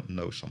that I don't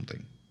know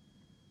something.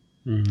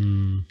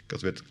 Mm.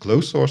 Because with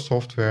closed source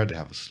software, they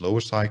have a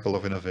slower cycle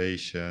of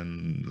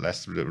innovation,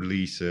 less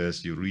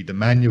releases. You read the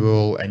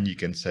manual and you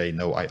can say,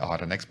 no, I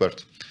are an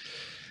expert.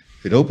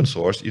 With open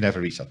source, you never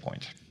reach that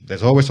point.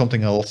 There's always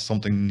something else,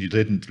 something you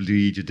didn't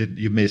read,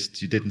 you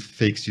missed, you didn't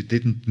fix, you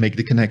didn't make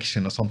the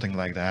connection or something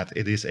like that.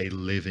 It is a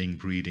living,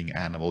 breathing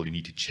animal you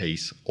need to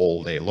chase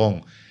all day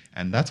long.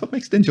 And that's what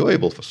makes it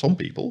enjoyable for some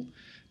people,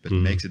 but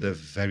makes it a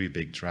very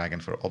big dragon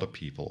for other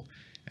people.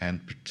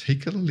 And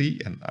particularly,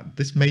 and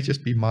this may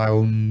just be my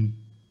own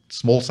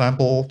small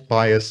sample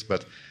bias,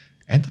 but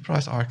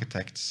enterprise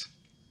architects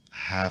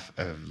have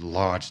a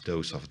large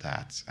dose of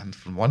that. And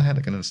from one hand,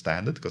 I can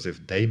understand it, because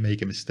if they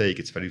make a mistake,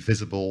 it's very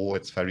visible,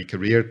 it's very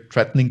career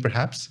threatening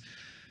perhaps.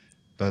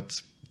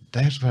 But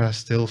there's where I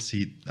still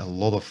see a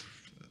lot of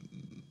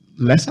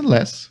less and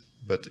less.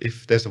 But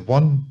if there's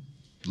one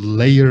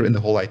layer in the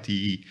whole IT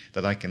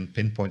that I can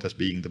pinpoint as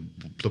being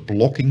the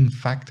blocking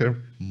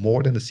factor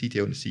more than the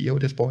CTO and the CEO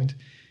at this point,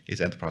 is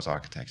enterprise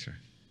architecture.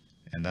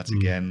 And that's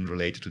again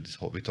related to this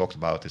whole, we talked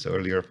about this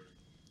earlier,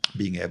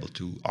 being able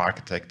to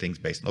architect things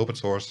based on open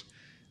source,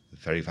 a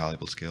very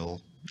valuable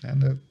skill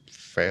and a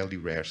fairly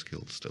rare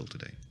skill still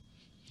today.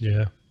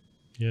 Yeah.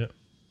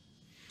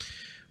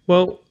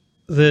 Well,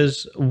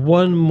 there's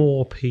one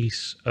more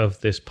piece of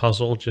this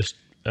puzzle just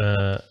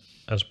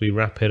as we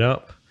wrap it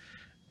up,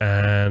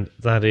 and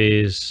that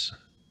is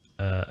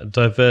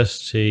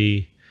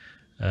diversity,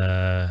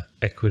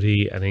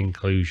 equity, and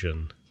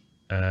inclusion.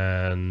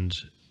 And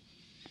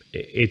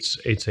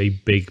it's a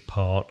big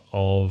part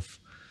of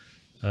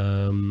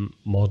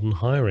modern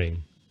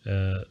hiring,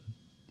 and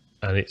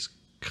it's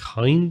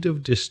kind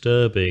of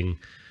disturbing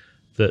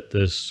that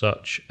there's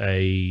such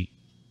a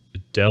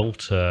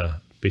delta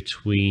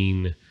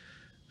between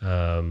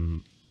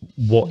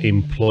what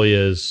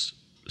employers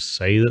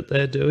say that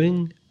they're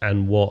doing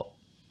and what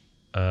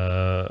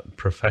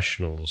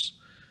professionals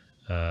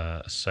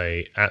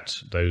say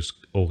at those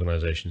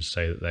organizations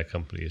say that their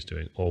company is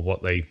doing, or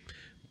what they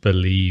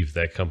believe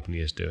their company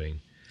is doing.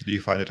 Do you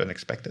find it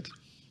unexpected?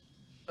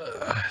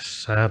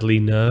 Sadly,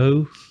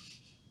 no.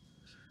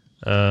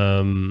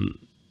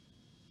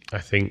 I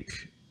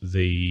think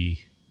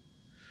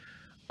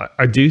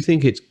I do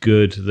think it's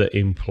good that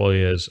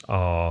employers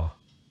are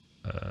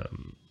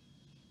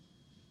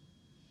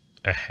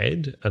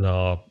ahead and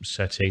are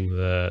setting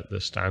the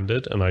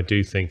standard, and I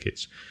do think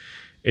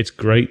it's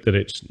great that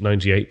it's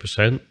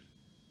 98%.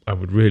 I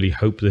would really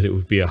hope that it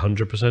would be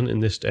 100% in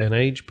this day and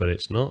age, but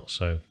it's not.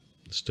 So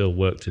there's still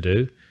work to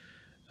do.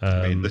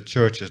 I mean, the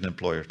church is an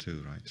employer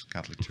too, right?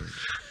 Catholic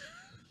Church.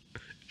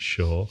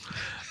 Sure.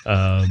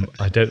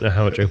 I don't know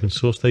how much open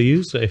source they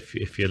use.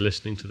 If you're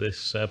listening to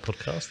this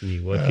podcast and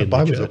you work in the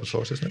Bible's church. open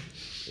source, isn't it?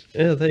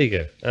 Yeah, there you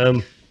go.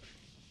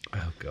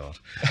 Oh God.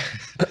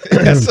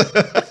 Yes.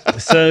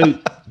 So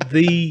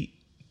the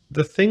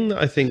thing that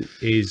I think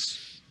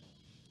is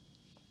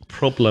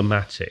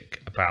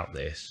problematic about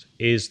this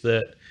is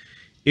that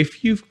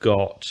if you've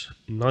got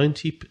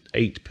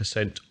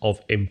 98% of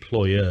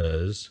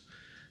employers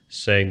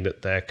saying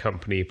that their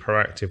company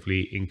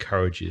proactively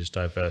encourages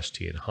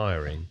diversity in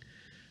hiring,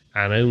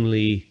 and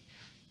only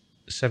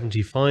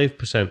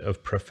 75%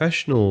 of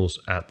professionals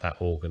at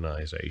that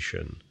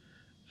organization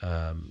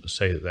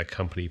say that their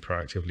company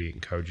proactively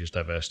encourages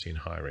diversity in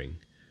hiring,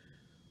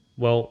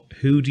 well,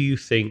 who do you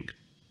think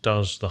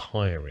does the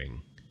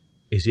hiring?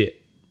 Is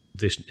it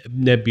this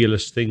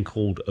nebulous thing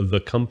called the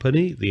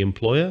company, the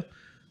employer?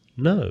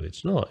 No,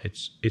 it's not.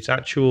 It's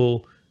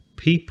actual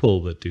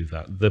people that do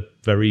that, the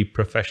very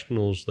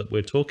professionals that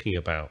we're talking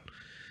about.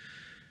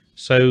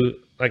 So,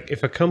 like,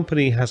 if a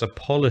company has a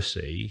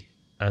policy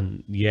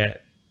and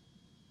yet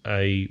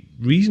a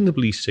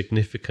reasonably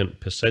significant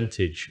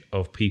percentage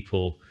of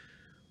people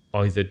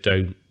either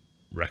don't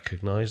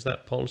recognize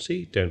that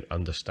policy, don't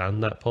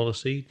understand that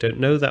policy, don't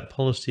know that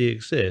policy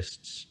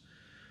exists,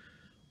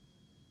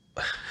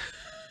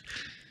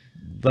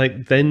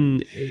 like,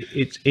 then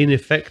it's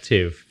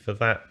ineffective for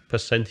that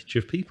percentage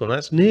of people. And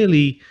that's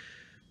nearly,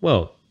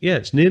 well, yeah,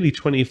 it's nearly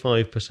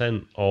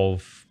 25%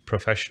 of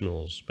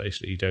professionals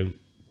basically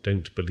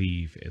don't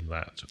believe in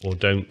that, or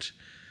don't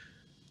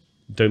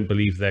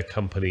believe their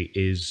company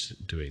is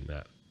doing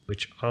that,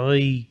 which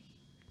I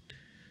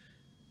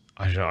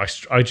don't know.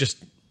 I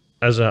just,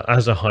 as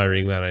a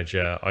hiring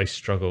manager, I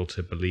struggle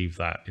to believe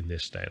that in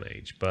this day and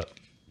age. But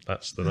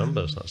that's the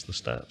numbers, that's the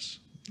stats.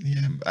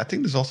 Yeah, I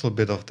think there's also a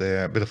bit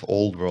of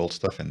old world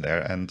stuff in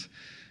there. And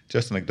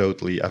just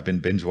anecdotally, I've been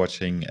binge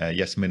watching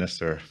Yes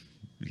Minister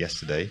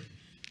yesterday,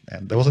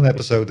 and there was an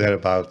episode there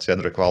about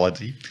gender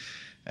equality,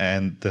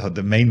 and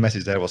the main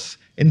message there was,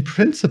 in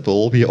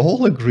principle, we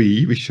all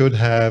agree we should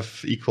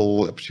have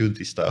equal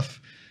opportunity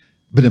stuff,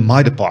 but in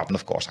my department,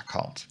 of course, I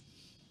can't.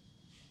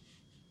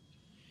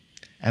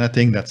 And I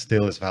think that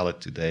still is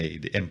valid today.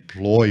 The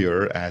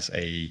employer as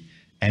a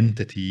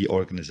entity,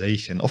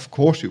 organization, of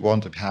course we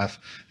want to have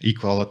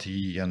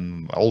equality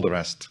and all the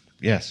rest.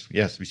 Yes,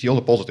 we see all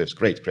the positives.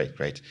 Great.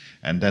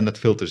 And then that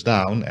filters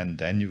down, and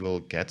then you will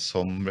get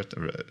some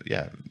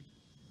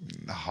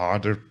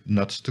harder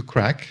nuts to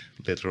crack,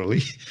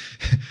 literally,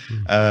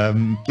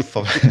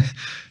 for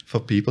for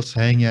people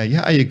saying,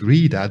 yeah, I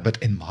agree that,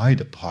 but in my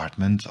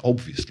department,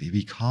 obviously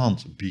we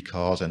can't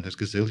because, and there's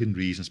gazillion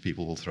reasons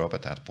people will throw up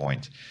at that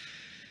point.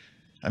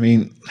 I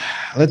mean,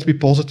 let's be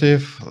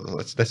positive.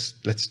 Let's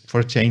for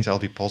a change, I'll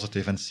be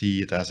positive and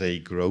see it as a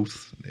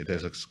growth.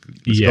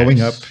 It's going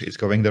up. It's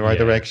going the right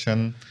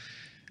direction.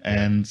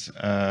 And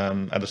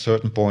at a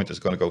certain point, it's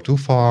going to go too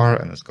far,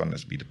 and it's going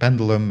to be the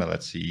pendulum. And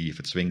let's see if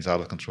it swings out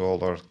of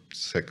control or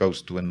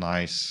goes to a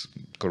nice,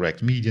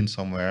 correct median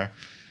somewhere.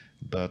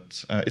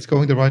 But it's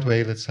going the right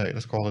way. Let's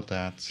call it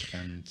that.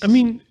 And I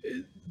mean,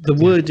 the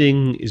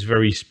wording is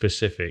very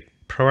specific.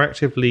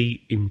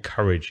 Proactively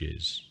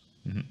encourages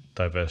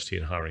diversity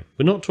in hiring.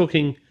 We're not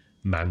talking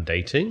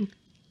mandating.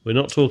 We're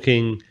not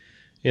talking,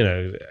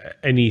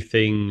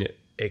 anything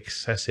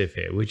excessive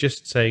here. We're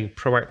just saying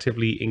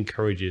proactively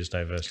encourages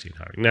diversity in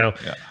hiring. Now,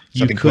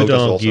 you could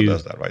argue also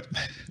does that, right?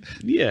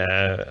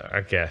 Yeah,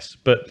 I guess,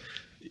 but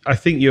I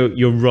think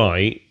you're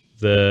right.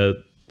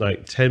 The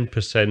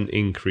 10%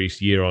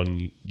 increase year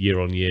on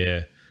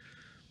year.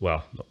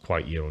 Well, not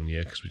quite year on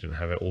year because we don't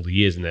have all the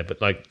years in there,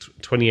 but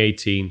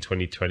 2018,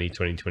 2020,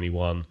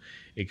 2021,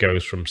 it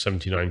goes from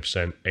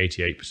 79%,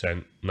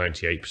 88%,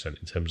 98% in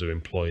terms of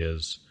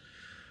employers'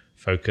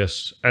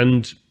 focus.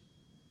 And,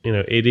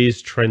 it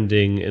is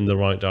trending in the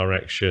right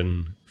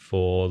direction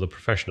for the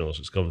professionals.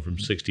 It's gone from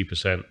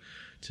 60%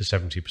 to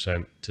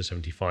 70% to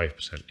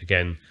 75%.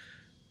 Again,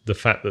 the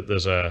fact that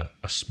there's a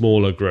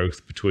smaller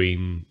growth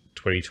between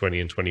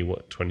 2020 and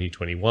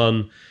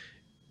 2021,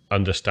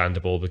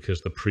 understandable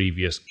because the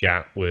previous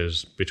gap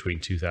was between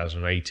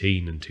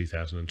 2018 and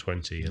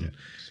 2020. And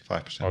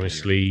 5%.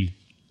 Honestly,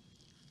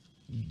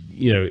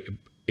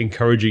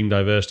 encouraging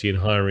diversity in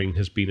hiring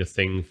has been a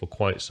thing for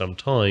quite some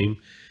time.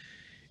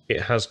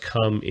 It has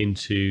come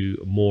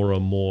into more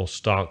and more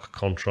stark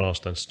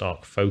contrast and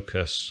stark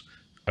focus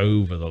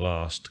over the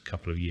last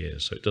couple of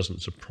years. So it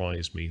doesn't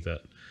surprise me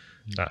that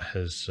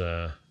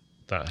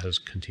has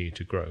continued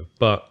to grow.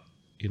 But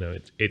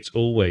it's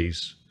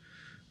always,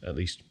 at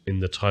least in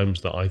the times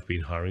that I've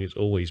been hiring, it's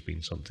always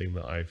been something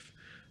that I've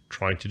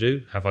tried to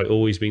do. Have I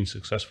always been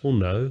successful?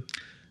 No.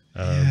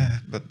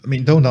 But I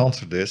mean, don't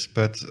answer this,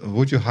 but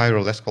would you hire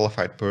a less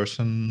qualified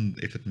person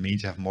if it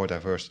means you have more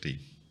diversity?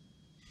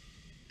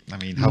 I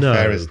mean, how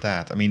fair is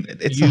that? I mean,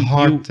 it's a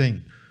hard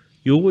thing.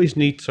 You always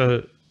need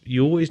to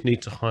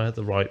hire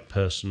the right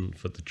person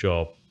for the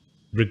job,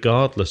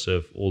 regardless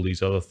of all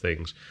these other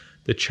things.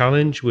 The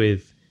challenge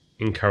with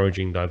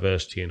encouraging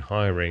diversity in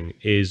hiring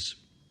is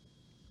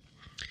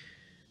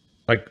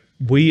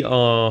we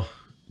are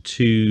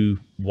two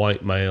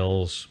white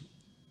males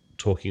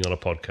talking on a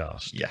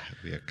podcast. Yeah,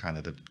 we are kind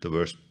of the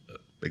worst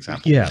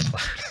example. Yeah.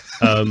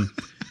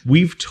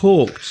 We've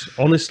talked,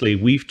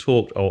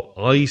 or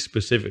I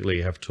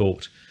specifically have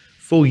talked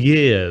for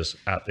years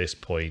at this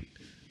point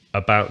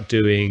about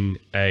doing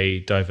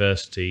a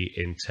diversity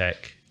in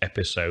tech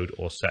episode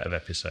or set of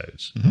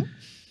episodes.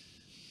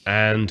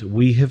 And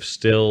we have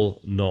still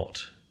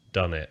not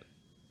done it.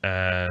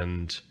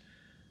 And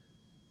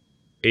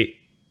a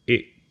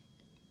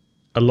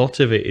lot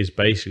of it is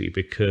basically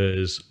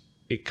because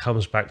it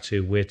comes back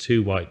to we're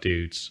two white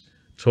dudes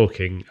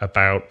talking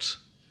about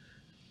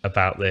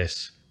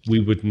this. We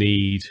would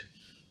need,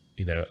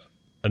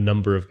 a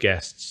number of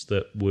guests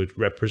that would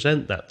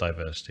represent that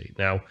diversity.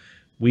 Now,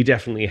 we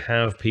definitely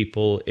have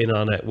people in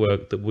our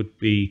network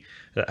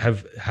that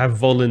have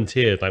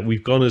volunteered.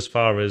 We've gone as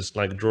far as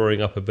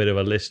drawing up a bit of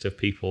a list of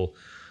people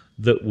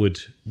that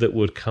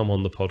would come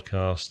on the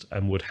podcast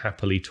and would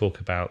happily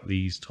talk about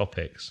these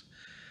topics.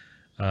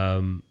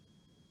 But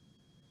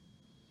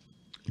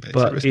it's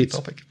a risky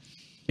topic.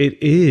 It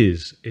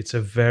is. It's a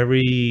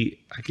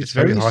very. It's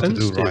very hard to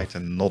do right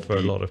and not be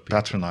a lot of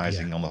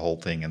patronizing on the whole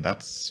thing, and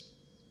that's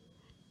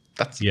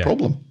a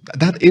problem.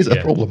 That is a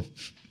problem.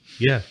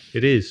 Yeah,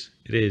 it is.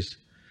 It is.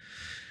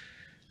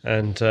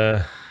 And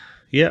I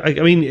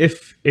mean,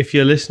 if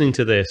you're listening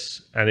to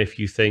this and if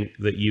you think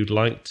that you'd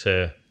like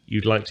to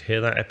hear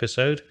that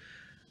episode,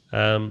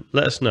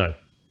 let us know.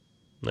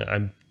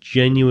 I'm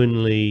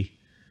genuinely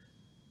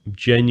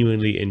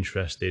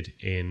interested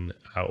in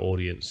our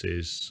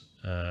audience's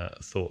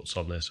thoughts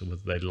on this and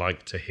whether they'd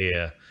like to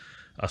hear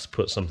us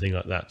put something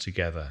like that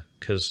together.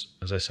 Because,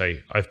 as I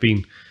say, I've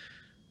been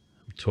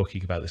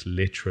talking about this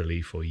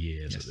literally for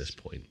years at this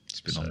point. It's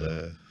been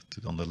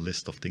on the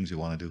list of things we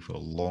want to do for a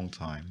long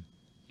time.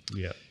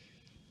 Yeah.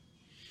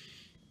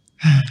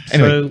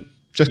 Anyway,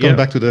 just going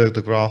back to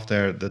the graph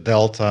there, the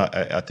delta,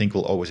 I think,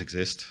 will always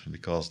exist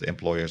because the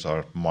employers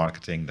are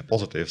marketing the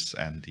positives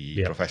and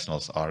the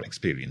professionals are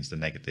experiencing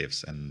the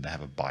negatives, and they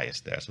have a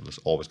bias there. So there's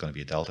always going to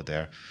be a delta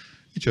there.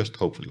 It just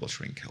hopefully will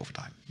shrink over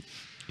time.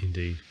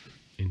 Indeed.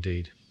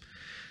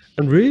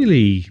 And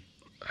really,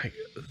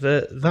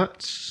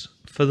 that's,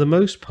 for the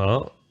most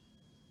part,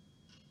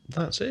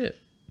 that's it.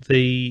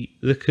 The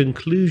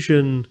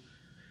conclusion,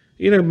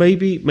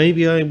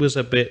 maybe I was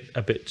a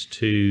bit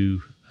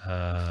too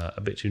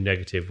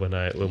negative when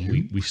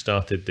we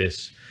started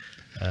this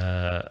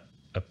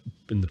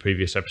in the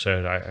previous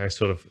episode,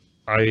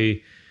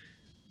 I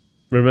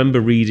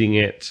remember reading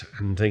it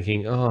and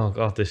thinking, oh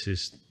God, this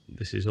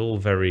is all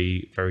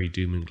very, very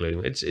doom and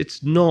gloom.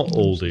 It's not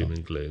all doom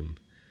and gloom.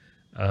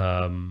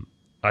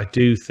 I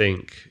do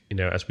think,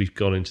 as we've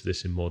gone into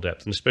this in more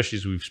depth, and especially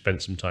as we've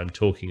spent some time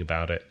talking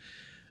about it,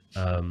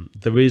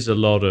 there is a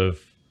lot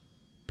of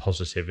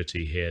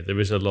positivity here. There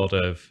is a lot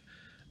of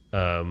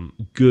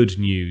good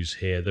news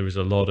here. There is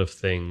a lot of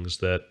things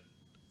that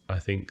I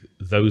think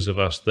those of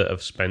us that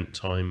have spent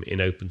time in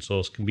open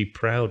source can be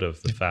proud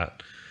of, the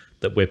fact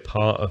that we're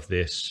part of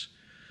this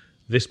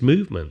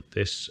movement,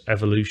 this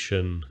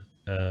evolution,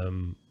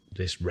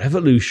 this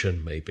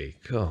revolution, maybe.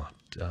 God,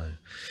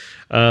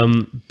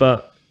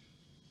 but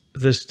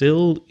there's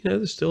still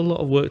a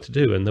lot of work to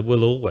do, and there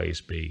will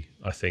always be,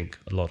 I think,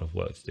 a lot of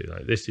work to do.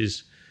 Like, this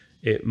is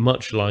it,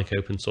 much like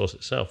open source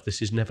itself.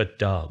 This is never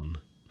done.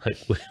 Like,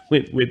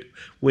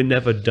 we're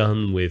never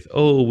done with.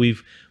 Oh,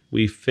 we've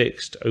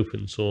fixed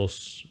open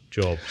source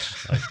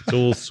jobs. Like, it's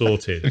all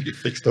sorted. We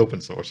fixed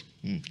open source.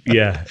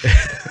 Yeah.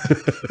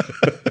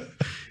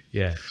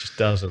 Yeah, it just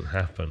doesn't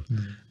happen.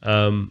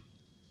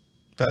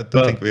 I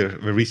don't think we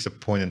reached a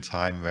point in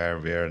time where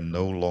we're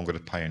no longer the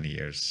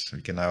pioneers.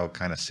 We can now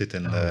kind of sit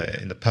in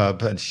the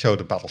pub and show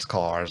the battle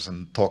scars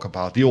and talk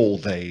about the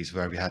old days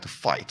where we had to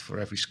fight for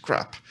every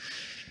scrap.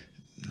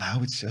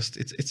 Now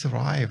it's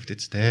arrived.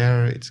 It's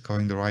there. It's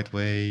going the right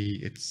way.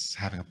 It's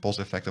having a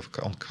positive effect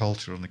on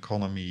culture, on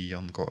economy,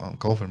 on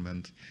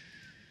government.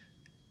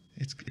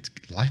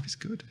 Life is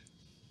good.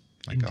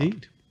 My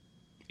God.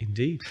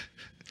 Indeed.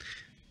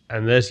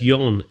 And there's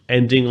Jon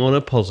ending on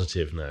a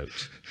positive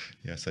note.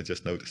 Yes, I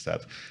just noticed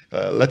that.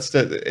 Let's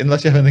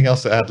unless you have anything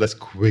else to add, let's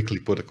quickly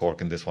put a cork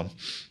in this one.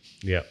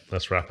 Yeah,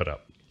 let's wrap it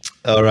up.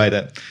 All right,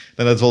 then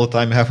that's all the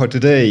time we have for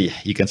today.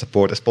 You can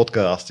support this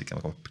podcast. You can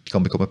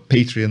become a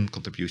Patreon.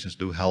 Contributions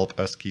do help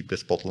us keep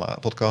this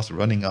podcast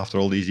running after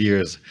all these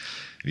years.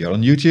 We are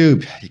on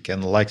YouTube. You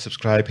can like,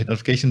 subscribe, hit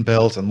notification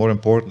bells, and more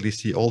importantly,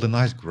 see all the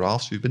nice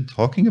graphs we've been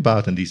talking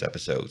about in these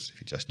episodes.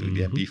 If you just do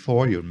the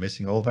MP4, you're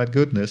missing all that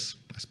goodness.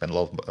 I spend a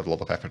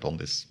lot of effort on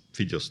this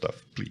video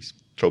stuff. Please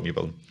throw me a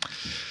bone.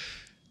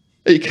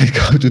 You can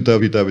go to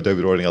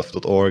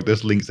www.roaringalpha.org.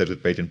 There's links there to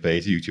the Patreon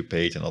page, YouTube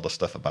page, and other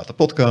stuff about the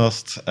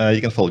podcast.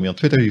 You can follow me on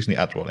Twitter using the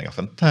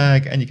 @RoaringElephant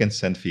tag, and you can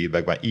send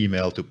feedback by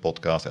email to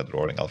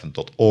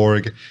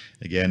podcast@roaringelephant.org.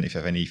 Again, if you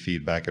have any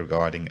feedback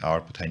regarding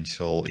our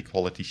potential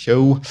equality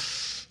show,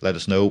 let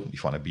us know. If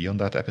you want to be on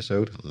that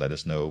episode, let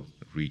us know.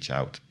 Reach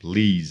out,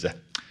 please.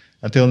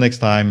 Until next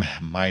time,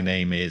 my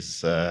name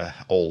is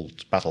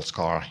Old Battle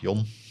Scar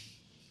Jon.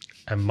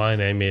 And my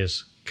name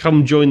is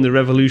Come Join the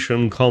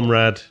Revolution,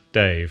 Comrade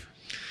Dave.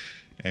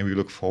 And we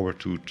look forward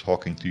to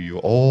talking to you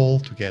all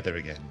together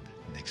again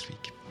next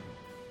week.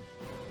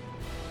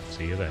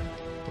 See you then.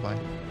 Bye-bye.